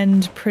seemed to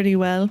end pretty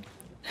well.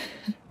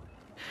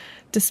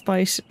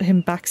 Despite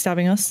him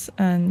backstabbing us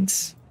and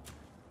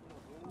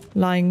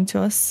lying to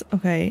us.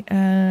 Okay, I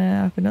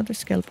have another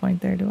skill point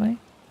there, do I?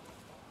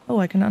 Oh,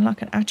 I can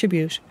unlock an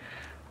attribute.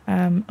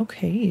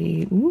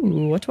 Okay.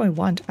 Ooh, what do I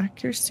want?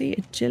 Accuracy,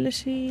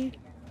 agility,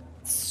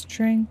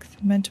 strength,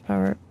 mental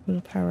power,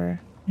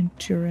 willpower,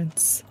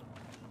 endurance.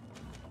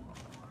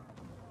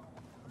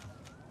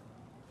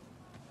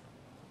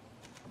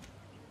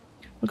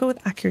 We'll go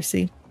with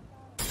accuracy.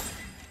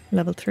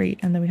 Level 3.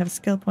 And then we have a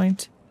skill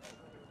point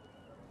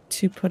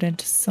to put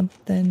into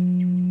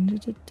something.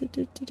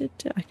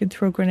 I could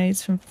throw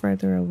grenades from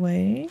further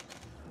away.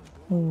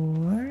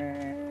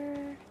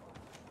 Or...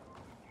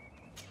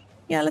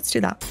 yeah, let's do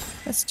that.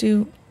 Let's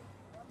do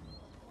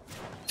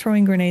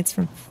throwing grenades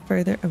from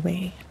further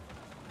away.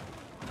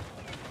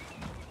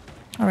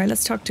 Alright,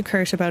 let's talk to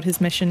Kurt about his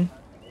mission.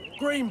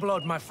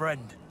 Greenblood, my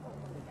friend.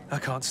 I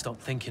can't stop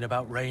thinking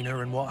about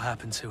Raynor and what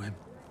happened to him.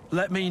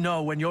 Let me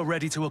know when you're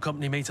ready to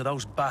accompany me to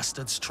those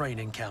bastards'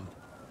 training camp.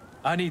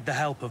 I need the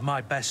help of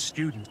my best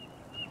student.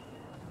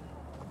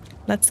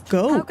 Let's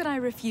go. How can I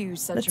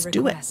refuse such a request?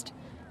 Do it.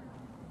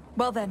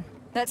 Well then,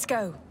 let's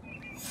go.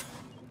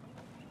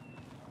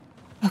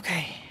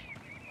 Okay.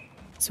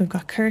 So we've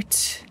got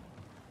Kurt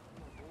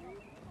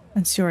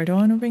and Siora. Do I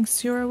want to bring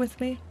Siora with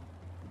me?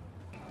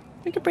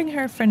 We could bring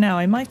her for now.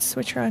 I might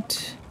switch her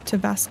out to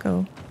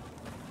Vasco.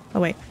 Oh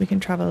wait, we can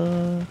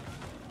travel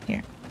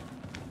here.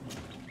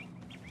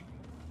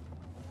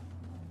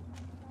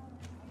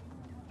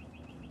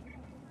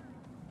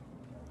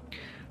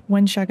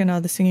 When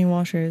Shagana, the Singing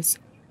Waters.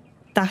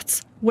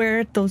 That's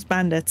where those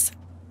bandits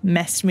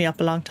messed me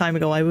up a long time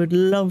ago. I would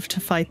love to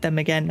fight them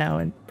again now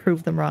and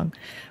prove them wrong.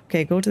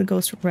 Okay, go to the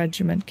Ghost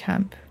Regiment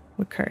camp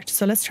with Kurt.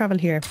 So let's travel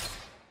here.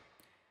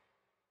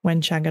 When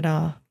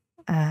Shagana,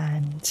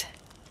 and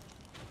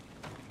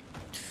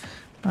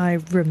I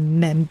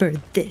remember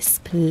this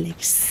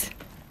place.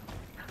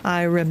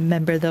 I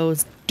remember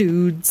those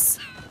dudes.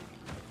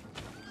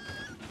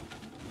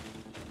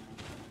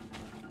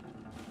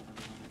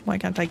 Why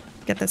can't I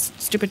get this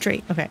stupid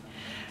tree? Okay.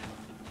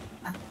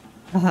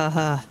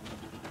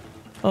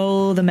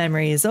 Oh, the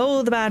memories.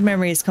 Oh, the bad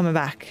memories coming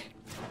back.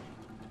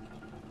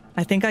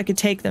 I think I could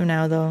take them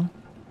now, though.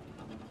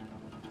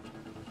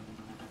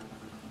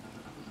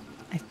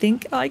 I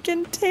think I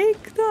can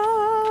take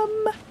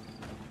them.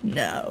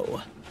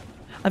 No.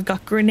 I've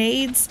got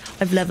grenades.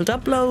 I've leveled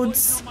up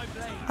loads.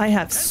 I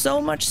have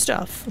so much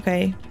stuff.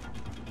 Okay.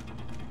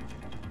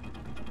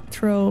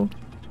 Throw.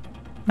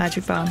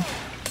 Magic bomb.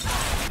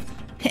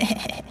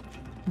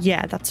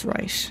 Yeah, that's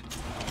right.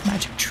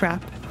 Magic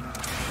trap.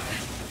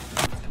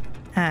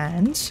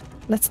 And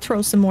let's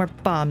throw some more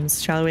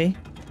bombs, shall we?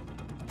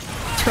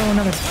 Throw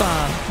another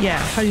bomb. Yeah,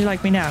 how do you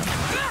like me now?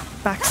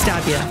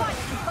 Backstab you.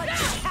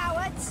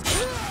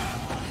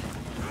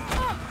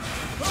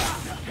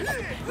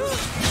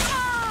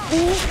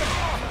 Ooh.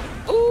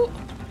 Ooh.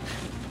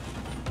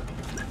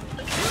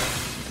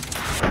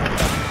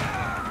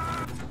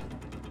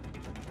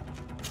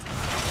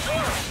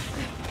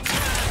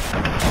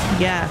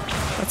 Yeah,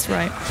 that's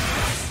right.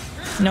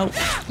 Nope,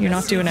 you're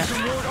not doing it.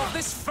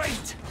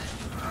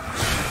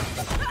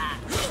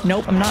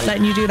 Nope, I'm not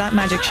letting you do that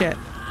magic shit.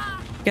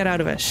 Get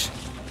out of it.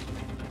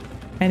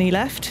 Any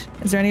left?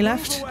 Is there any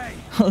left?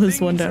 Oh,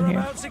 there's one down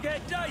here.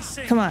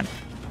 Come on.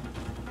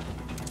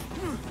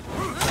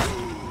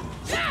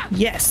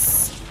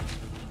 Yes.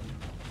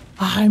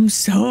 I'm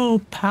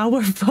so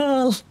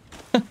powerful.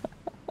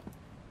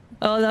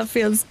 Oh, that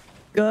feels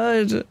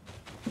good.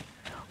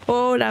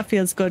 Oh, that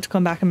feels good to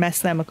come back and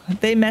mess them up.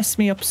 They messed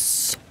me up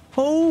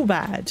so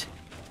bad.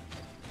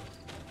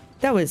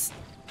 That was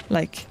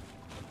like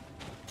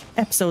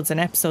episodes and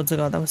episodes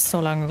ago. That was so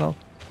long ago.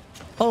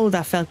 Oh,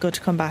 that felt good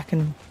to come back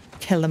and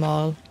kill them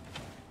all.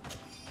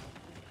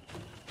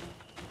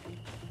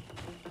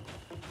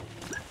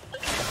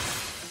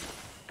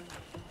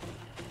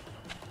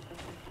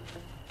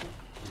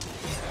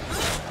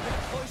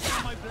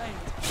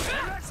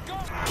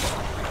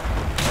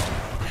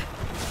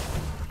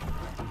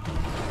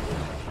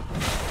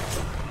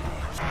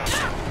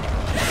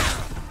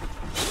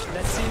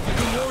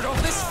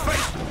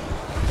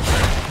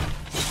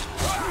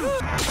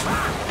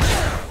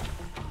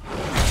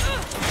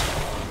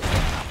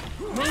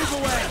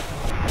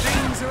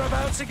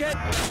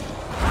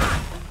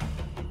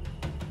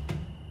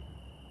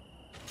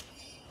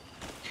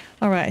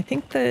 Alright, I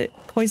think the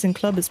poison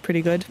club is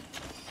pretty good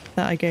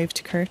that I gave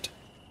to Kurt.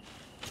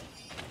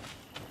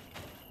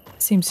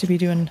 Seems to be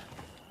doing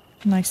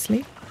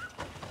nicely.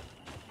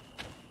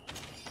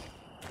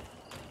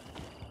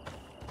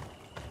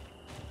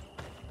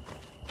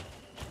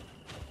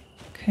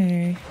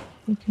 Okay,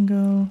 we can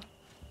go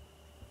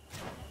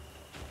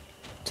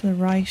to the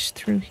right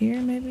through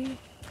here maybe.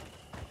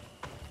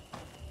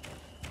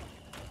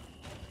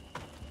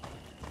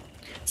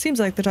 Seems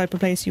like the type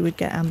of place you would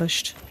get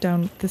ambushed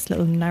down this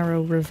little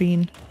narrow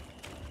ravine.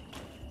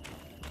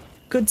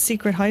 Good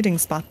secret hiding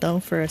spot though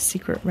for a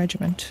secret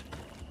regiment.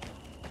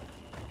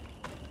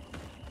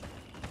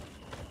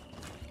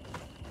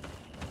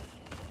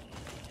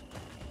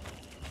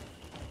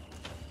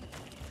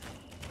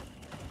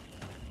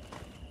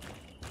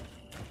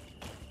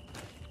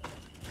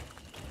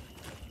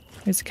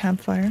 There's a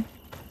campfire.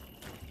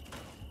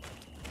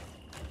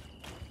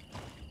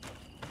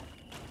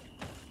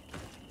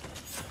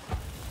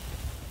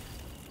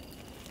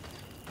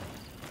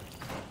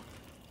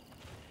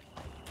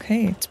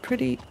 Okay, it's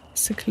pretty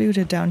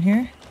secluded down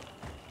here.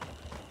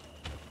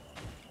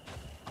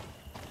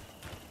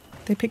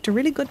 They picked a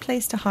really good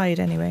place to hide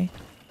anyway.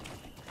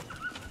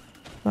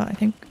 But I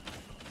think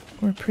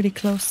we're pretty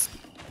close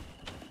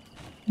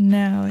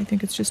now. I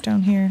think it's just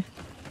down here.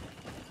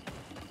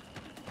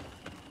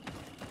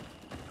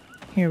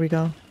 Here we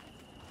go.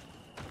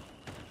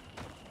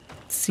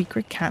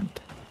 Secret camp.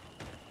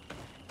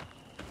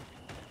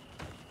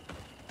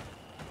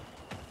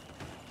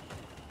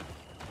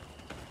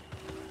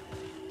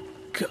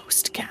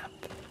 Ghost camp.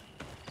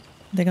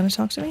 Are they gonna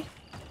talk to me?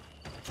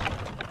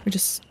 We're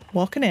just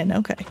walking in,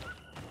 okay.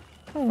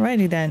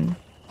 Alrighty then.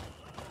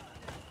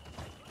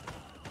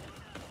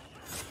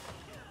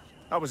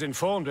 I was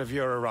informed of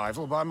your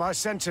arrival by my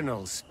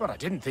sentinels, but I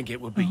didn't think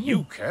it would be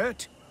you,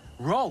 Kurt.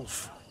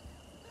 Rolf,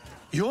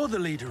 you're the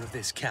leader of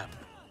this camp.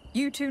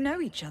 You two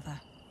know each other?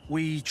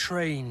 We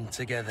train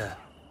together.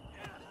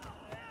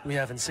 We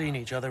haven't seen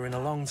each other in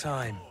a long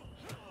time.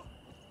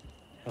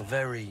 A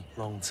very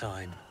long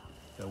time.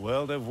 The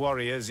world of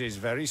warriors is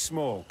very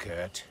small,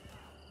 Kurt.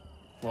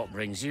 What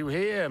brings you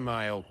here,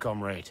 my old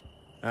comrade?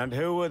 And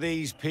who are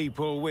these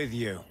people with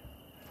you?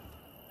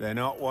 They're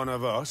not one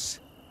of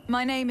us?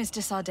 My name is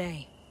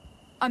Desade.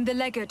 I'm the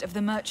legate of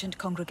the merchant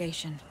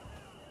congregation.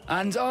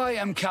 And I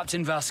am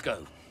Captain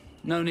Vasco.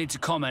 No need to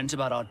comment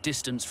about our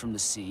distance from the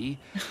sea.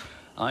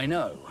 I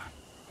know.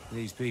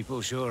 These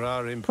people sure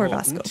are Poor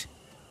Vasco. important.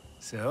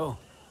 So,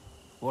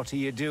 what are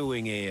you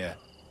doing here?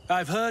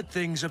 I've heard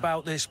things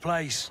about this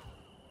place.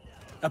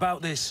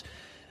 About this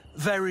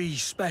very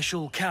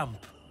special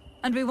camp.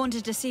 And we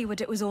wanted to see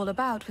what it was all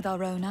about with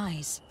our own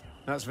eyes.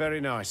 That's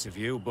very nice of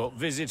you, but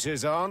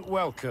visitors aren't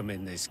welcome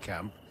in this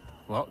camp.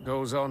 What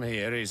goes on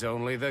here is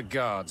only the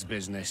guards'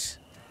 business.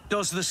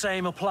 Does the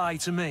same apply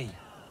to me?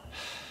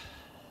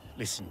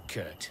 Listen,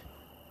 Kurt.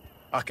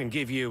 I can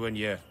give you and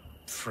your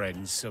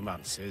friends some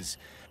answers,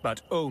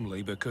 but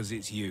only because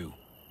it's you.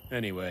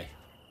 Anyway,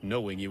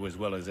 knowing you as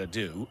well as I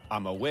do,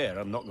 I'm aware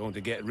I'm not going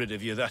to get rid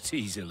of you that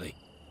easily.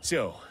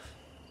 So,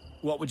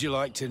 what would you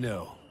like to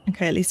know?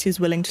 Okay, at least he's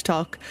willing to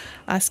talk.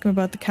 Ask him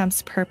about the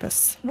camp's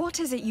purpose. What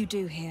is it you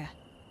do here?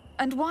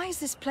 And why is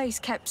this place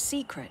kept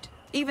secret,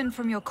 even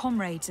from your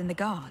comrades in the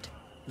guard?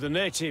 The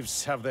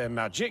natives have their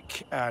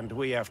magic, and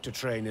we have to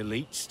train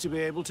elites to be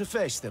able to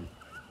face them.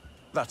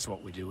 That's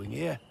what we're doing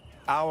here.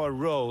 Our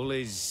role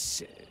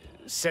is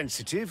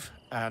sensitive,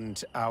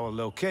 and our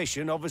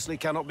location obviously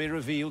cannot be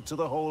revealed to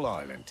the whole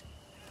island.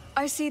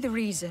 I see the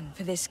reason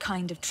for this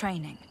kind of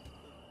training.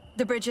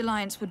 The Bridge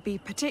Alliance would be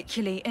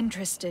particularly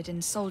interested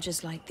in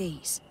soldiers like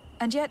these.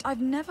 And yet I've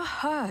never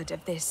heard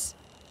of this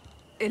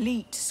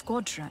elite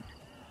squadron.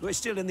 We're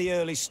still in the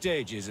early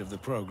stages of the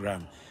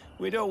program.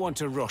 We don't want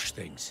to rush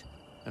things.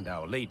 And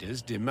our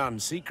leaders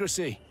demand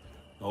secrecy.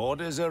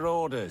 Orders are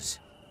orders.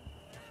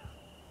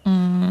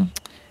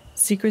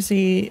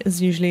 Secrecy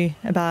is usually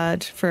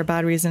for a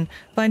bad reason.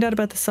 Find out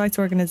about the site's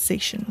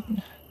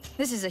organization.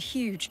 This is a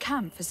huge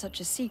camp for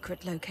such a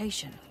secret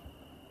location.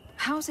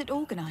 How's it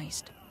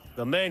organized?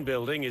 The main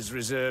building is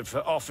reserved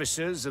for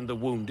officers and the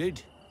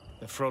wounded.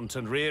 The front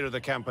and rear of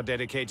the camp are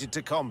dedicated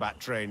to combat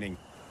training.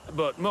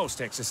 But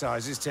most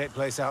exercises take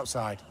place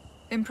outside.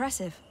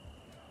 Impressive.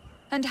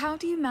 And how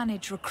do you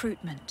manage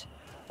recruitment?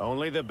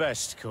 Only the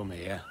best come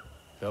here.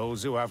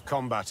 Those who have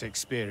combat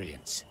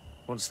experience.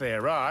 Once they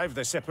arrive,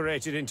 they're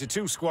separated into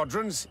 2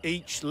 squadrons,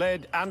 each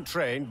led and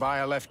trained by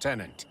a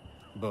lieutenant.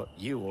 But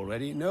you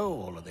already know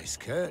all of this,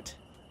 Kurt.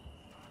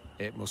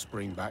 It must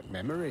bring back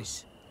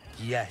memories.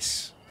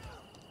 Yes.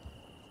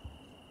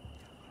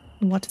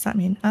 What does that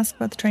mean? Ask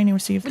about the training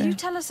received Will there. you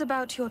tell us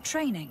about your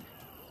training?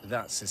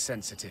 That's a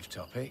sensitive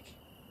topic.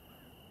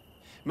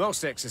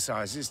 Most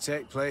exercises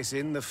take place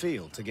in the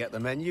field to get the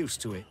men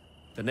used to it.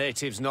 The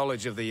natives'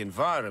 knowledge of the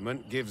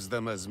environment gives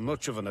them as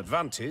much of an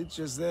advantage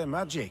as their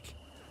magic.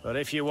 But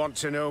if you want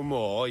to know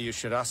more, you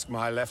should ask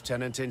my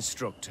lieutenant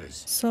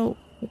instructors. So,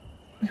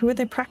 who are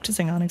they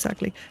practicing on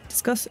exactly?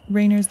 Discuss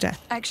Rainer's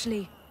death.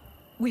 Actually,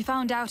 we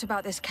found out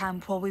about this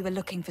camp while we were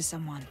looking for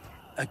someone.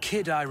 A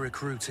kid I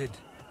recruited.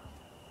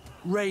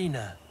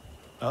 Rainer.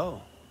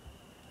 Oh.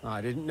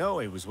 I didn't know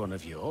he was one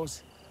of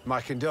yours. My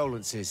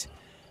condolences.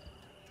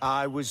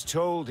 I was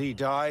told he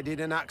died in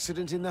an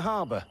accident in the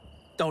harbor.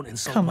 Don't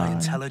insult Come my on.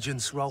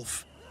 intelligence,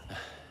 Rolf.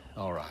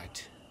 All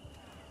right.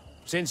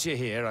 Since you're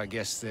here, I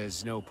guess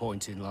there's no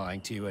point in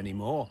lying to you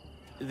anymore.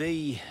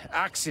 The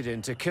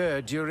accident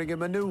occurred during a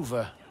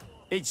maneuver.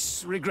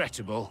 It's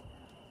regrettable,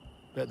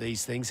 but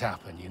these things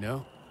happen, you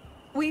know?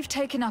 We've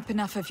taken up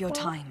enough of your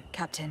time,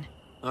 Captain.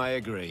 I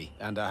agree,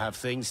 and I have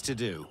things to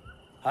do.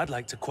 I'd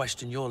like to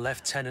question your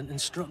lieutenant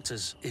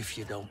instructors, if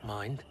you don't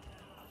mind.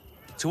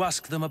 To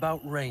ask them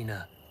about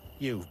Rainer.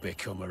 You've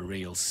become a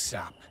real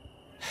sap.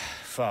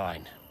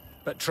 Fine.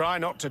 But try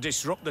not to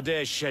disrupt the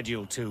day's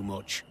schedule too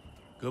much.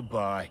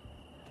 Goodbye.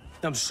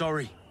 I'm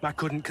sorry. I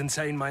couldn't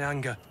contain my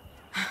anger.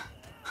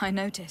 I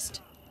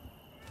noticed.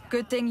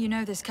 Good thing you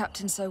know this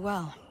captain so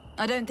well.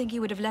 I don't think he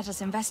would have let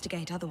us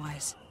investigate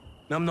otherwise.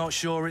 I'm not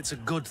sure it's a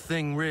good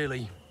thing,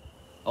 really.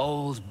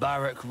 Old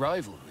barrack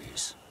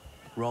rivalries.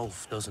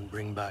 Rolf doesn't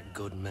bring back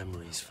good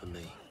memories for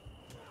me.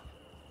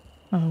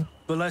 Oh.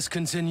 But let's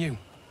continue.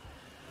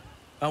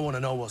 I want to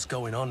know what's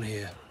going on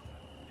here.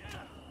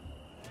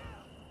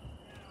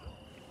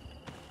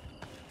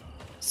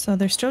 So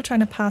they're still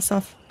trying to pass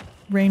off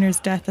Rainer's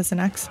death as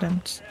an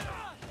accident.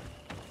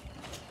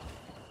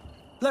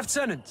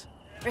 Lieutenant!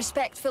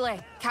 Respectfully,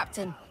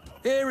 Captain.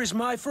 Here is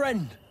my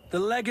friend,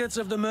 the legate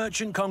of the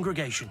merchant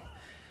congregation.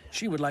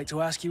 She would like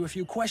to ask you a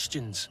few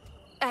questions.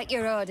 At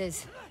your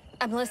orders.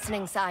 I'm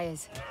listening,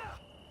 sires.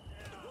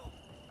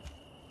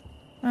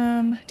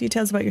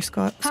 Details about your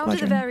How do the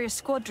squadron. various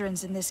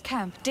squadrons in this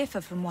camp differ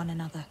from one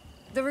another?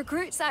 The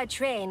recruits I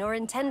train are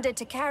intended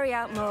to carry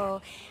out more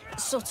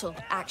subtle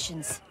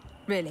actions.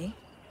 Really?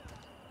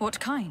 What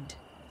kind?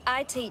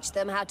 I teach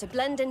them how to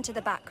blend into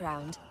the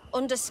background,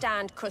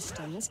 understand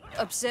customs,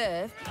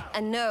 observe,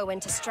 and know when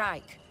to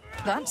strike.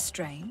 That's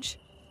strange.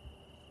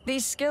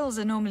 These skills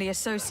are normally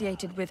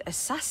associated with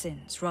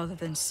assassins rather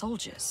than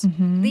soldiers.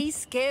 These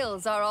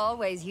skills are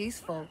always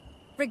useful,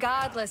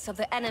 regardless of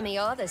the enemy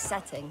or the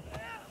setting.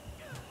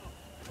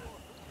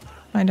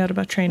 Find out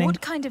about training.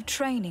 What kind of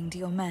training do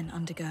your men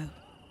undergo?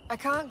 I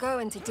can't go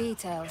into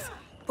details,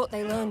 but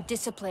they learn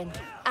discipline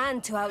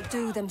and to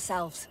outdo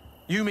themselves.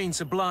 You mean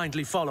to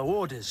blindly follow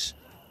orders,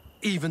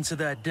 even to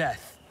their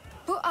death?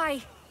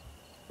 But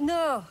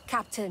No,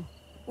 Captain.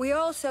 We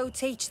also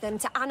teach them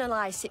to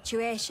analyze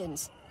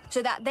situations,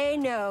 so that they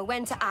know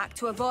when to act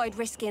to avoid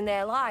risking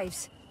their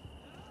lives.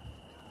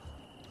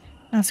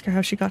 Ask her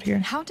how she got here.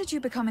 How did you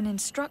become an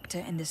instructor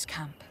in this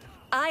camp?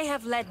 I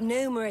have led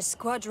numerous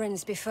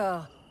squadrons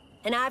before,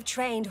 and I've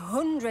trained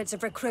hundreds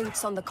of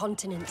recruits on the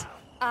continent.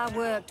 I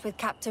worked with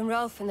Captain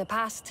Rolf in the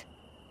past,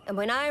 and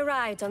when I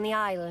arrived on the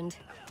island,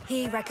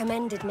 he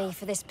recommended me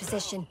for this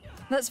position.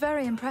 That's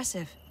very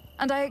impressive.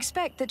 And I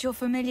expect that you're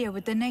familiar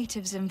with the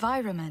natives'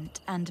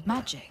 environment and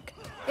magic.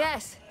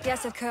 Yes,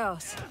 of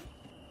course.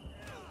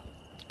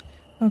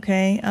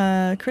 Okay,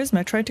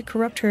 Charisma tried to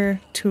corrupt her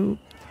to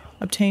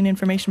obtain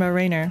information about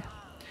Rainer.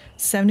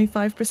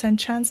 75%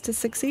 chance to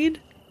succeed?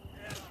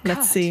 Let's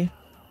Kurt, see.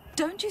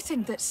 Don't you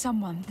think that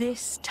someone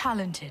this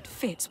talented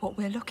fits what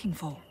we're looking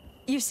for?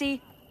 You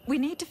see, we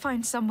need to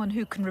find someone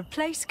who can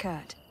replace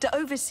Kurt to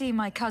oversee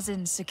my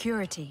cousin's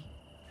security.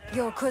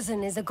 Your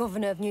cousin is a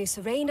governor of New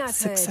Serene, I've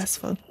heard.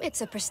 Successful.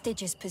 It's a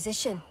prestigious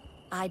position.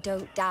 I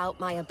don't doubt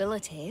my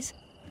abilities,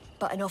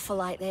 but an offer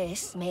like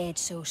this, made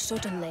so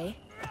suddenly,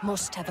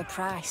 must have a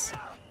price.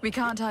 We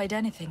can't hide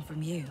anything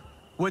from you.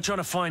 We're trying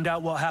to find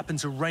out what happened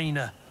to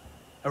Rainer,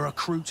 a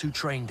recruit who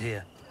trained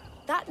here.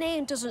 That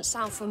name doesn't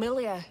sound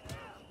familiar.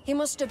 He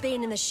must have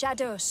been in the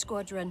Shadow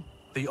Squadron.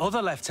 The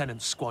other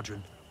lieutenant's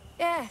squadron.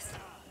 Yes.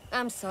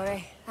 I'm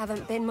sorry.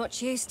 Haven't been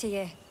much use to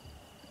you.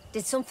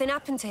 Did something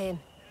happen to him?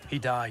 He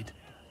died.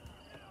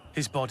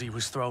 His body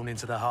was thrown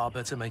into the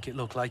harbor to make it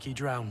look like he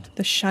drowned.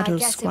 The Shadow I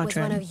guess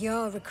Squadron. it was one of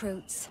your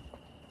recruits.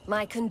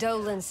 My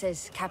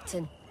condolences,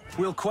 Captain.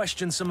 We'll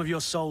question some of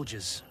your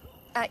soldiers.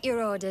 At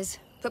your orders,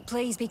 but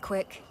please be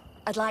quick.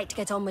 I'd like to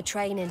get on with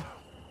training.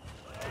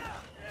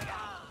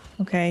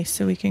 Okay,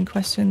 so we can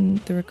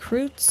question the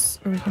recruits,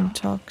 or we can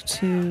talk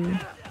to...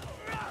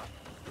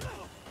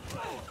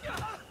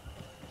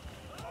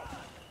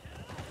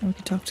 Or we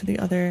can talk to the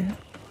other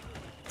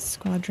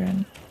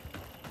squadron.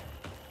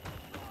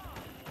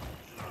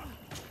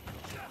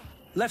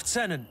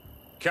 Lieutenant.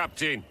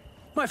 Captain.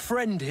 My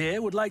friend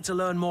here would like to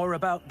learn more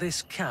about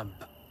this camp.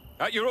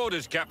 At your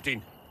orders,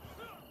 Captain.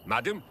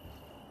 Madam?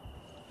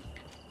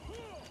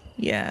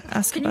 Yeah,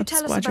 ask Can you about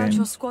tell us squadron. about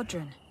your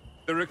squadron?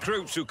 The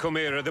recruits who come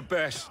here are the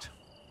best.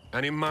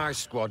 And in my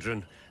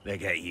squadron, they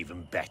get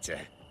even better.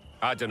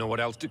 I don't know what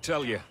else to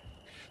tell you.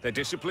 They're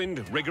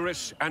disciplined,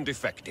 rigorous, and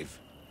effective.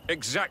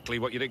 Exactly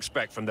what you'd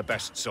expect from the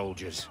best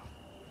soldiers.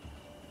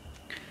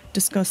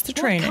 Discuss the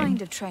training. What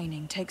kind of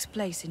training takes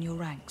place in your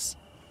ranks?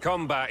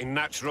 Combat in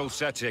natural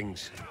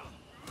settings.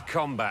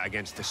 Combat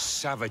against the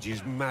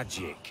savages'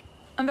 magic.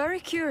 I'm very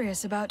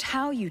curious about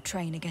how you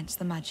train against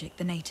the magic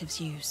the natives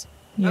use.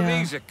 Now, Yeah.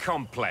 these are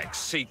complex,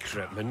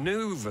 secret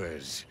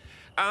maneuvers.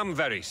 I'm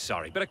very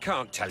sorry, but I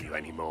can't tell you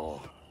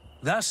anymore.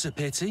 That's a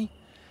pity.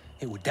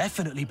 It would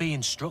definitely be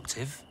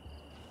instructive.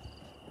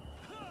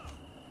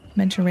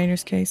 Mention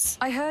Rainer's case.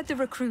 I heard the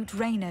recruit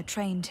Rainer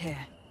trained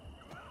here.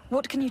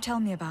 What can you tell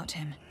me about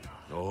him?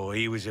 Oh,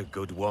 he was a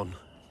good one.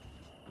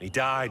 He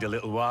died a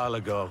little while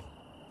ago.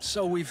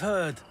 So we've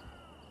heard.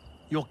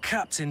 Your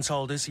captain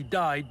told us he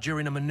died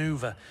during a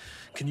maneuver.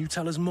 Can you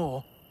tell us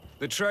more?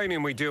 The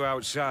training we do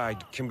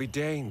outside can be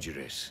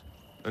dangerous.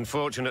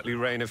 Unfortunately,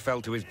 Rainer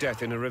fell to his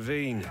death in a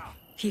ravine.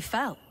 He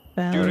fell.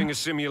 Well, During a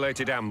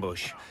simulated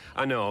ambush.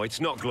 I know,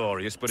 it's not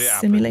glorious, but it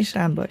happens. simulated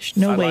ambush.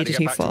 No I'd way like to did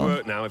get he back fall. to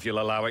work now, if you'll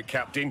allow it,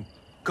 Captain.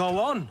 Go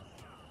on.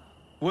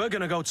 We're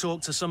gonna go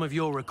talk to some of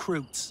your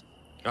recruits.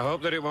 I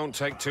hope that it won't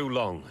take too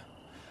long.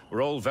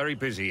 We're all very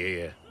busy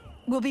here.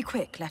 We'll be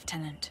quick,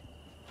 Lieutenant.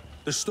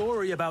 The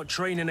story about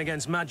training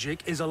against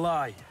magic is a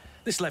lie.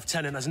 This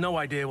lieutenant has no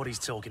idea what he's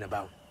talking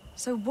about.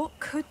 So what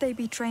could they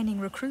be training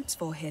recruits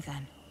for here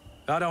then?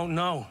 I don't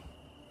know.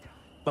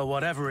 But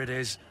whatever it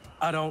is,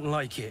 I don't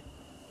like it.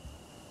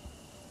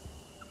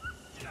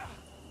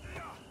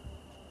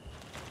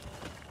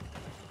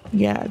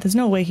 Yeah, there's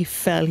no way he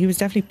fell. He was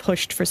definitely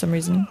pushed for some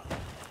reason.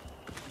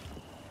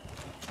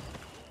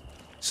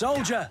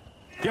 Soldier!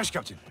 Yes,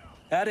 Captain.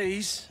 At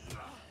ease.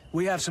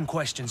 We have some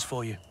questions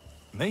for you.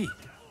 Me?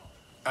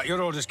 At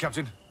your orders,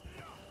 Captain.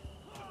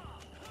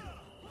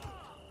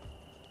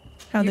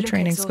 How You the look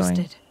training's going.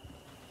 exhausted.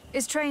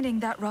 Is training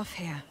that rough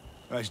here?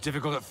 It's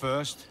difficult at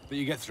first, but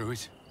you get through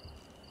it.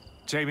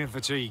 Taming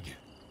fatigue.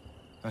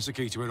 That's the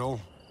key to it all.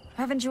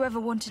 Haven't you ever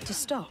wanted to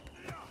stop?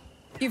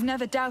 You've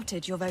never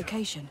doubted your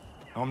vocation.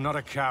 I'm not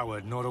a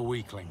coward, nor a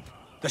weakling.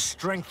 The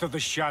strength of the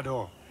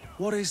shadow.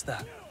 What is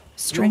that?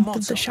 Strength Your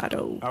of the motto?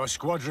 shadow. Our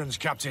squadrons,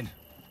 Captain.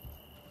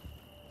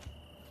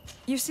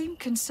 You seem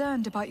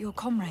concerned about your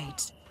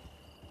comrades.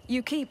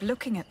 You keep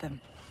looking at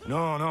them.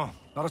 No,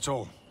 not at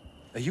all.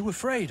 Are you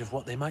afraid of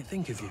what they might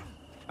think of you?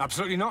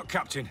 Absolutely not,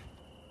 Captain.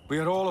 We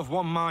are all of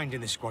one mind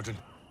in this squadron.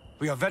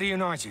 We are very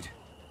united.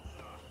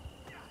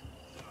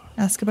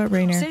 Ask about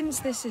Rainer. Since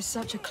this is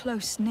such a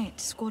close-knit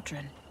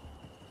squadron,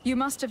 you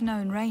must have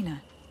known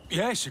Rainer.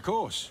 Yes, of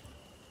course.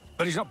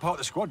 But he's not part of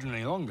the squadron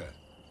any longer.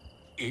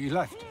 He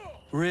left.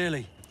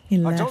 Really? He I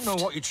left. don't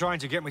know what you're trying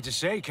to get me to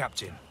say,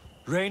 Captain.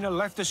 Rainer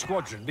left the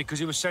squadron because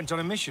he was sent on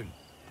a mission.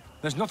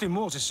 There's nothing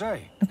more to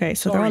say. Okay,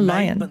 so Sorry, they're all mate,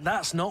 lying. but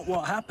that's not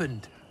what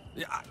happened.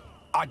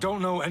 I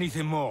don't know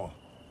anything more.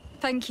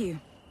 Thank you.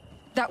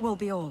 That will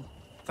be all.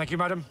 Thank you,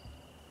 madam.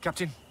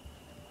 Captain.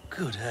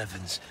 Good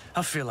heavens.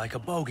 I feel like a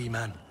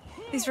bogeyman.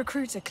 These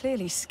recruits are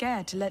clearly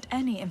scared to let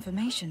any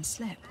information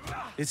slip.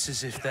 It's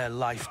as if their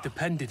life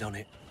depended on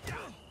it.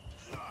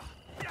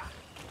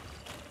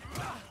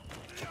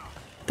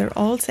 They're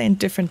all saying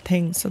different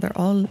things, so they're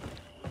all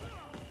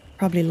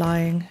probably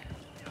lying.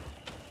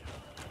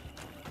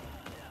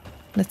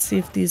 Let's see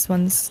if these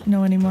ones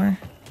know anymore.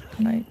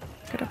 Can I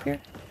get up here?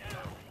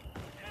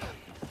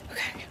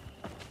 Okay.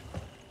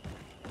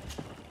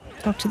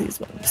 Talk to these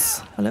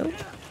ones. Hello?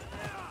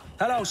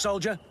 Hello,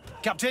 soldier.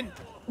 Captain?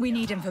 We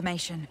need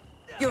information.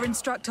 Your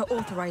instructor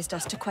authorized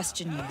us to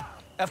question you.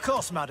 Of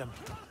course, madam.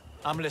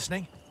 I'm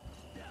listening.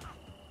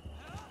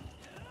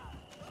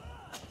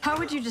 How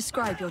would you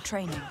describe your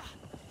training?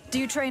 Do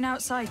you train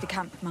outside the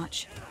camp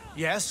much?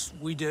 Yes,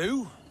 we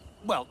do.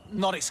 Well,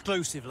 not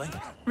exclusively.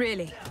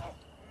 Really?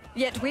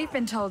 Yet we've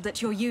been told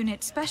that your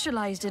unit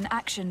specialized in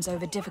actions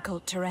over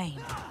difficult terrain.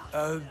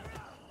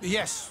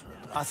 Yes,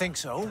 I think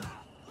so.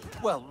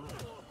 Well,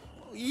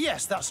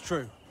 yes, that's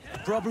true.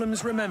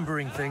 Problems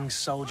remembering things,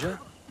 soldier?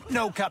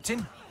 No,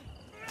 Captain.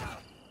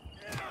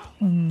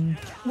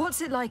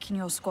 What's it like in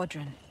your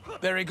squadron?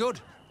 Very good.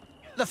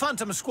 The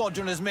Phantom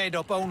Squadron is made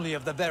up only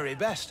of the very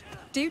best.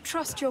 Do you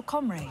trust your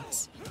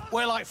comrades?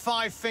 We're like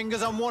 5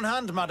 fingers on one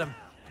hand, madam.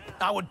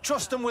 I would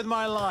trust them with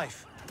my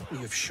life.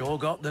 You've sure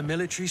got the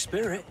military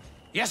spirit.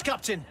 Yes,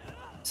 Captain.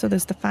 So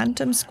there's the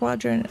Phantom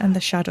Squadron and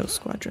the Shadow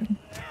Squadron.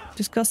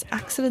 Discuss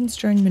accidents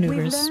during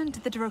maneuvers. We've learned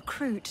that a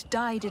recruit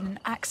died in an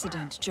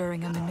accident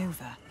during a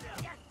maneuver.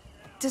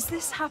 Does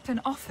this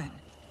happen often?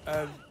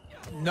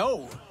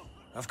 No,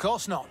 of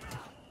course not.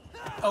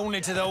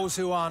 Only to those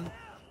who aren't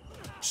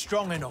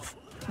strong enough.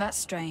 That's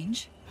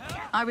strange.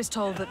 I was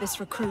told that this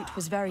recruit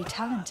was very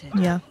talented.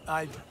 Yeah.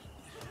 I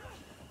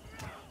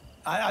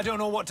don't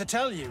know what to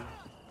tell you.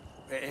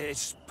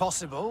 It's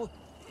possible.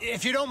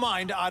 If you don't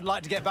mind, I'd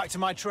like to get back to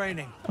my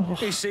training. Oh.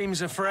 He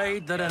seems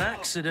afraid that an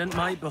accident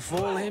might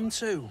befall him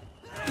too.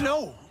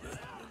 No,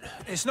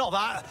 it's not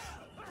that.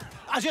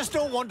 I just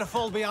don't want to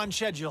fall behind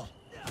schedule.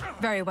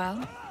 Very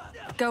well.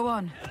 Go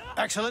on.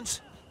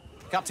 Excellence.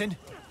 Captain.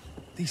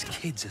 These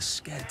kids are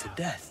scared to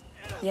death.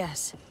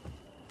 Yes.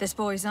 This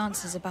boy's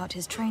answers about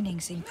his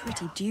training seem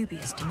pretty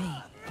dubious to me.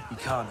 You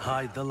can't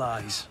hide the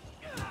lies.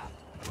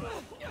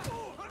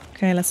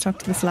 Okay, let's talk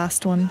to this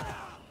last one.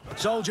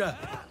 Soldier!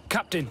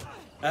 Captain!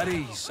 At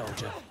ease,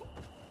 soldier.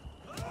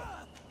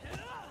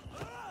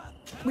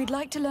 We'd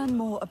like to learn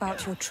more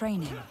about your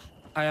training.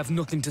 I have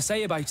nothing to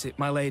say about it,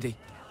 my lady.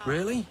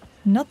 Really?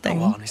 Nothing.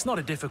 Come on, it's not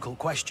a difficult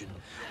question.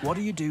 What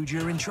do you do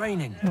during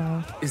training?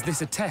 Wow. Is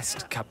this a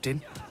test,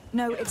 Captain?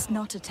 No, it's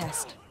not a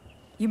test.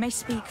 You may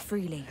speak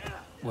freely.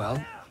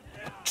 Well,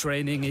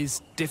 training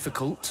is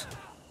difficult,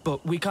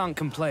 but we can't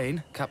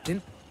complain,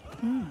 Captain.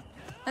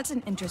 That's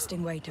an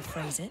interesting way to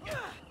phrase it.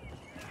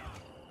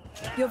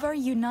 You're very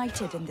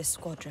united in this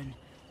squadron.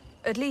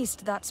 At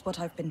least that's what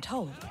I've been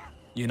told.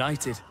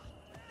 United.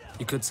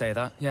 You could say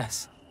that,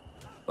 yes.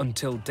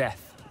 Until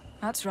death.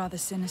 That's rather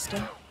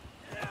sinister.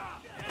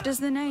 Does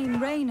the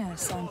name Raynor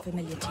sound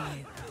familiar to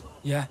you?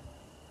 Yeah.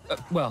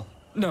 Well,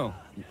 no,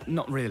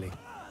 not really.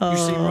 You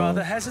seem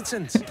rather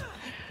hesitant.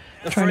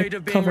 Afraid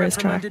of being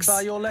reprimanded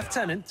by your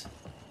lieutenant?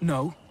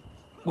 No.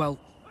 Well,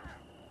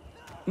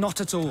 not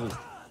at all.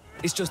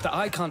 It's just that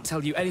I can't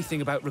tell you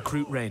anything about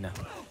Recruit Raynor.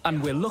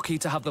 And we're lucky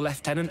to have the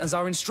lieutenant as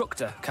our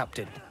instructor,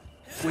 Captain.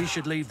 We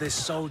should leave this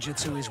soldier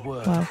to his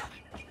work. Wow.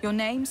 Your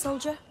name,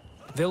 soldier?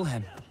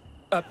 Wilhelm.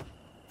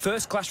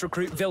 First-class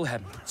recruit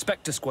Wilhelm,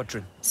 Spectre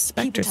Squadron.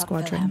 Spectre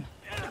Squadron.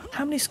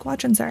 How many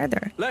squadrons are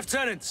there?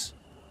 Lieutenants,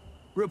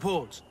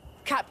 report.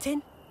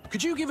 Captain?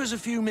 Could you give us a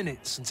few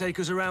minutes and take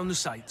us around the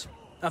site?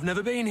 I've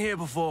never been here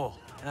before,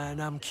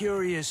 and I'm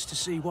curious to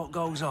see what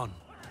goes on.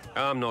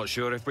 I'm not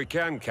sure if we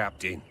can,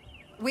 Captain.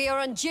 We are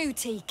on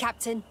duty,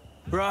 Captain.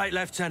 Right,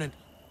 Lieutenant.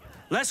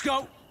 Let's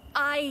go.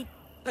 Are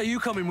you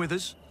coming with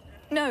us?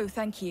 No,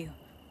 thank you.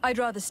 I'd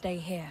rather stay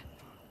here.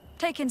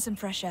 Take in some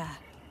fresh air.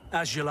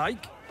 As you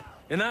like.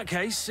 In that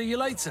case, see you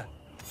later.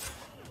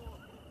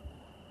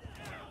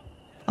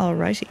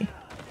 Alrighty.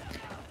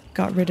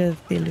 Got rid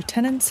of the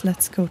lieutenants.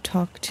 Let's go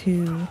talk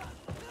to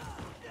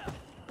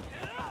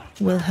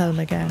Wilhelm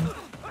again.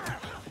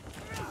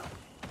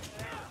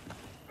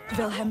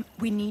 Wilhelm,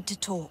 we need to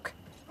talk.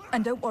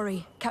 And don't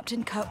worry,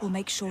 Captain Kurt will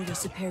make sure your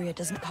superior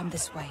doesn't come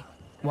this way.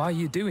 Why are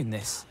you doing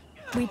this?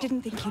 We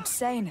didn't think you'd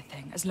say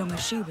anything as long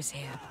as she was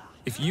here.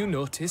 If you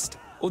noticed,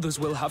 others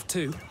will have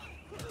too.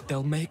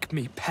 They'll make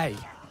me pay.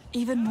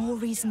 Even more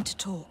reason to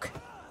talk.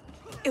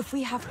 If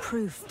we have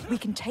proof, we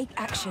can take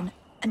action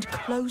and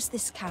close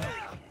this camp.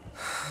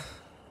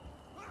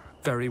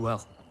 Very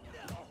well.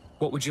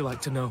 What would you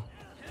like to know?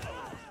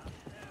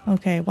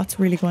 Okay, what's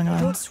really going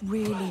on? What's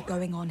really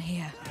going on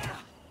here?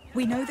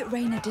 We know that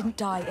Raynor didn't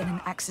die in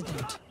an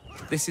accident.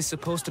 This is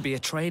supposed to be a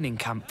training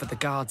camp for the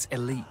Guard's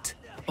elite.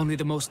 Only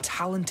the most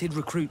talented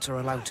recruits are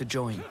allowed to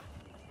join.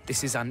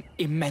 This is an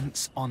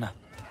immense honor,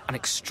 an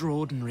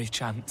extraordinary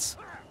chance.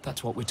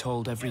 That's what we're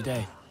told every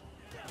day.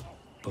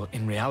 But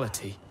in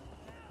reality,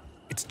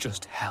 it's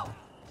just hell.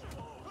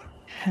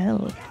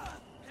 Hell.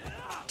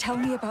 Tell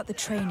me about the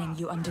training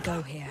you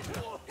undergo here.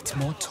 It's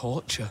more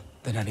torture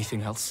than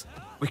anything else.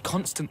 We're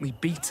constantly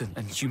beaten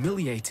and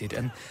humiliated,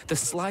 and the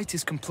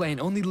slightest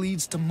complaint only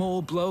leads to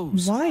more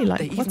blows. Why? Like,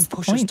 they even what's the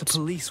push us point? to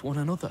police one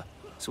another,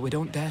 so we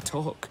don't dare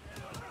talk.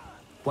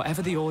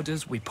 Whatever the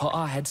orders, we put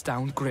our heads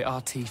down, grit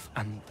our teeth,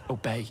 and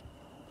obey.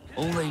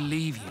 All they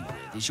leave you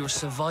with is your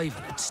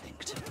survival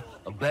instinct.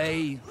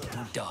 Obey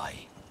or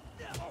die.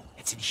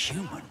 It's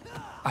inhuman.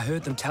 I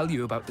heard them tell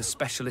you about the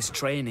specialist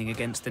training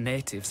against the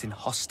natives in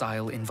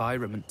hostile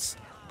environments.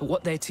 But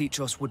what they teach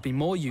us would be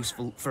more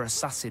useful for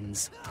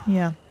assassins.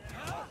 Yeah.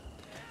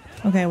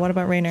 Okay, what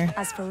about Raynor?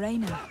 As for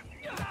Raynor,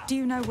 do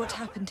you know what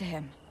happened to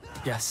him?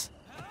 Yes.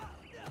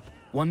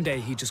 One day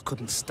he just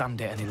couldn't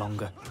stand it any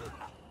longer.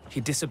 He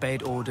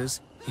disobeyed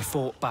orders, he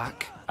fought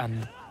back,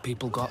 and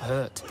people got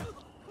hurt.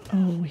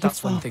 Oh, he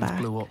That's when fought things back.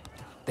 blew up.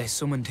 They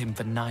summoned him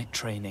for night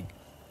training.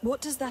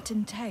 What does that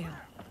entail?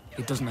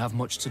 It doesn't have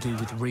much to do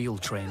with real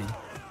training.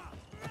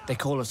 They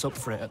call us up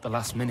for it at the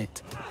last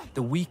minute.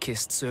 The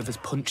weakest serve as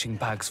punching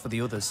bags for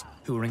the others,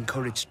 who are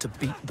encouraged to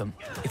beat them.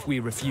 If we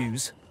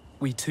refuse,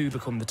 we too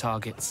become the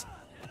targets.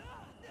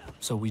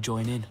 So we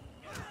join in.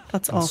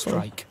 That's and awful.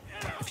 strike.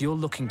 If you're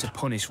looking to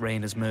punish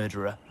Raynor's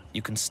murderer,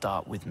 you can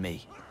start with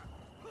me.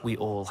 We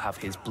all have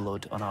his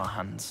blood on our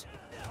hands.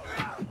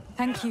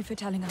 Thank you for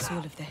telling us all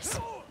of this.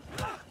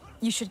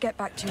 You should get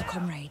back to your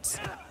comrades.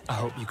 I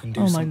hope you can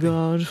do Oh my something.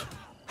 god.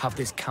 have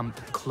this camp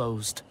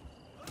closed.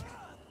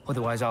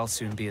 Otherwise, I'll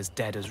soon be as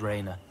dead as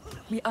Raina.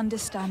 We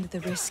understand the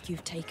risk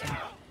you've taken.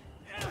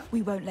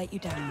 We won't let you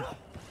down.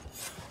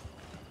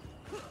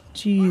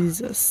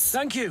 Jesus.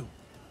 Thank you.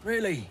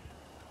 Really.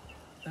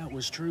 That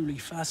was truly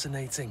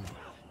fascinating.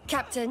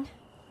 Captain?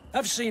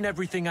 I've seen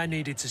everything I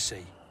needed to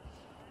see.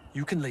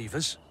 You can leave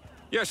us.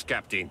 Yes,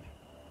 Captain.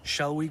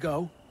 Shall we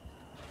go?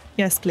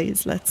 Yes,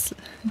 please. Let's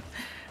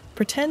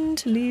pretend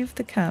to leave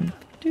the camp.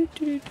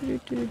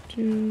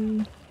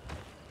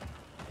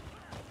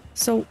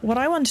 So what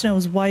I want to know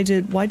is why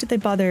did they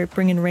bother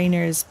bringing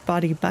Rainer's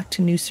body back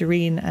to New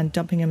Serene and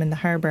dumping him in the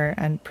harbour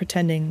and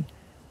pretending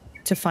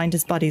to find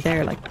his body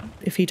there? Like,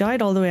 if he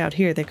died all the way out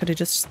here, they could have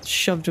just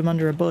shoved him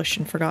under a bush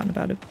and forgotten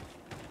about it.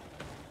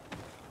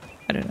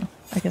 I don't know.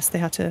 I guess they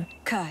had to...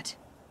 Kurt,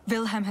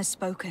 Wilhelm has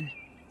spoken.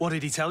 What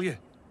did he tell you?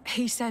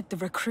 He said the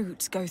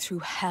recruits go through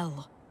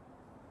hell.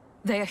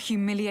 They are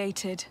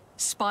humiliated,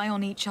 spy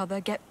on each other,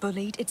 get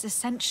bullied. It's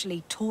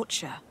essentially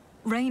torture.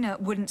 Rainer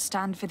wouldn't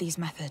stand for these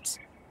methods.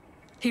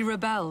 He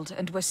rebelled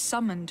and was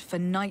summoned for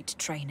night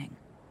training.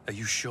 Are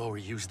you sure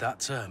he used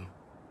that term?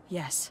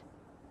 Yes.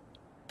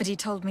 But he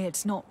told me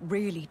it's not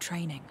really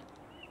training.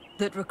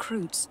 That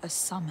recruits are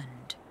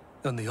summoned.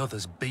 And the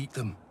others beat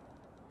them.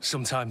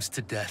 Sometimes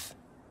to death.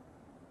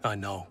 I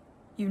know.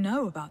 You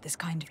know about this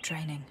kind of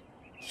training?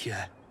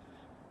 Yeah.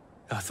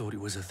 I thought it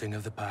was a thing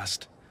of the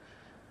past.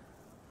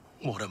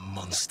 What a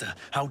monster.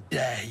 How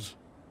dare he?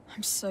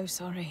 I'm so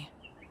sorry.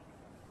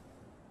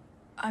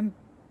 I'm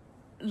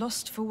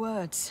lost for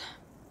words.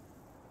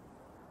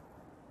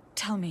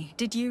 Tell me,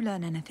 did you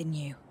learn anything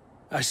new?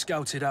 I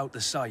scouted out the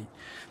site.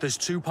 There's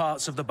 2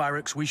 parts of the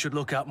barracks we should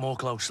look at more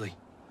closely.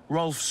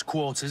 Rolf's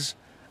quarters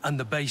and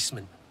the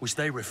basement, which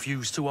they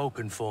refused to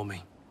open for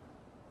me.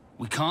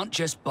 We can't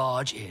just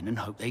barge in and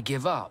hope they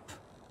give up.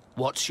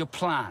 What's your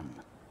plan?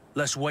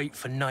 Let's wait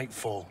for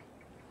nightfall.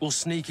 We'll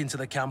sneak into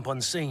the camp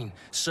unseen,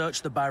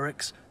 search the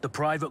barracks, the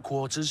private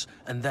quarters,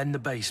 and then the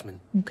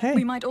basement. Okay.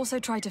 We might also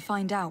try to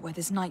find out where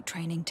this night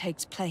training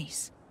takes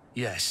place.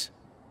 Yes.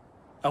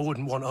 I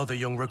wouldn't want other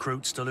young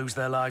recruits to lose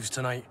their lives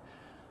tonight.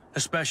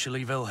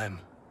 Especially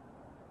Wilhelm.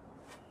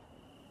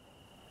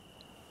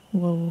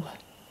 Whoa.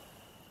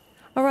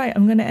 Alright,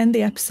 I'm going to end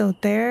the episode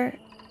there.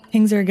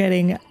 Things are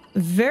getting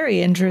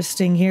very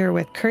interesting here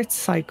with Kurt's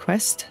side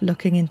quest,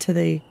 looking into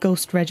the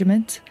Ghost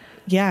Regiment.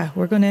 Yeah,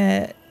 we're going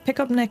to pick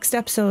up next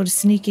episode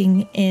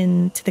sneaking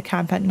into the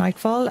camp at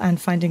nightfall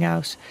and finding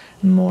out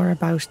more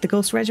about the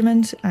Ghost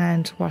Regiment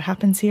and what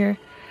happens here.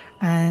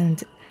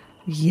 And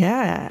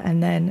yeah,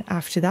 and then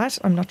after that,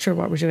 I'm not sure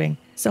what we're doing.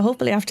 So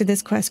hopefully after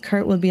this quest,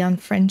 Kurt will be on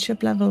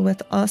friendship level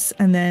with us,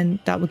 and then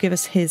that will give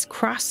us his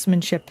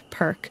craftsmanship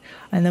perk,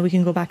 and then we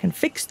can go back and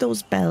fix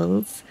those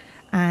bells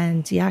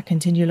and yeah,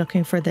 continue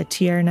looking for the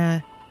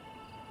Tierna,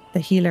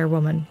 the healer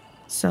woman.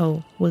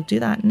 So we'll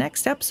do that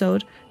next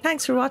episode.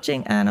 Thanks for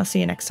watching, and I'll see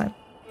you next time.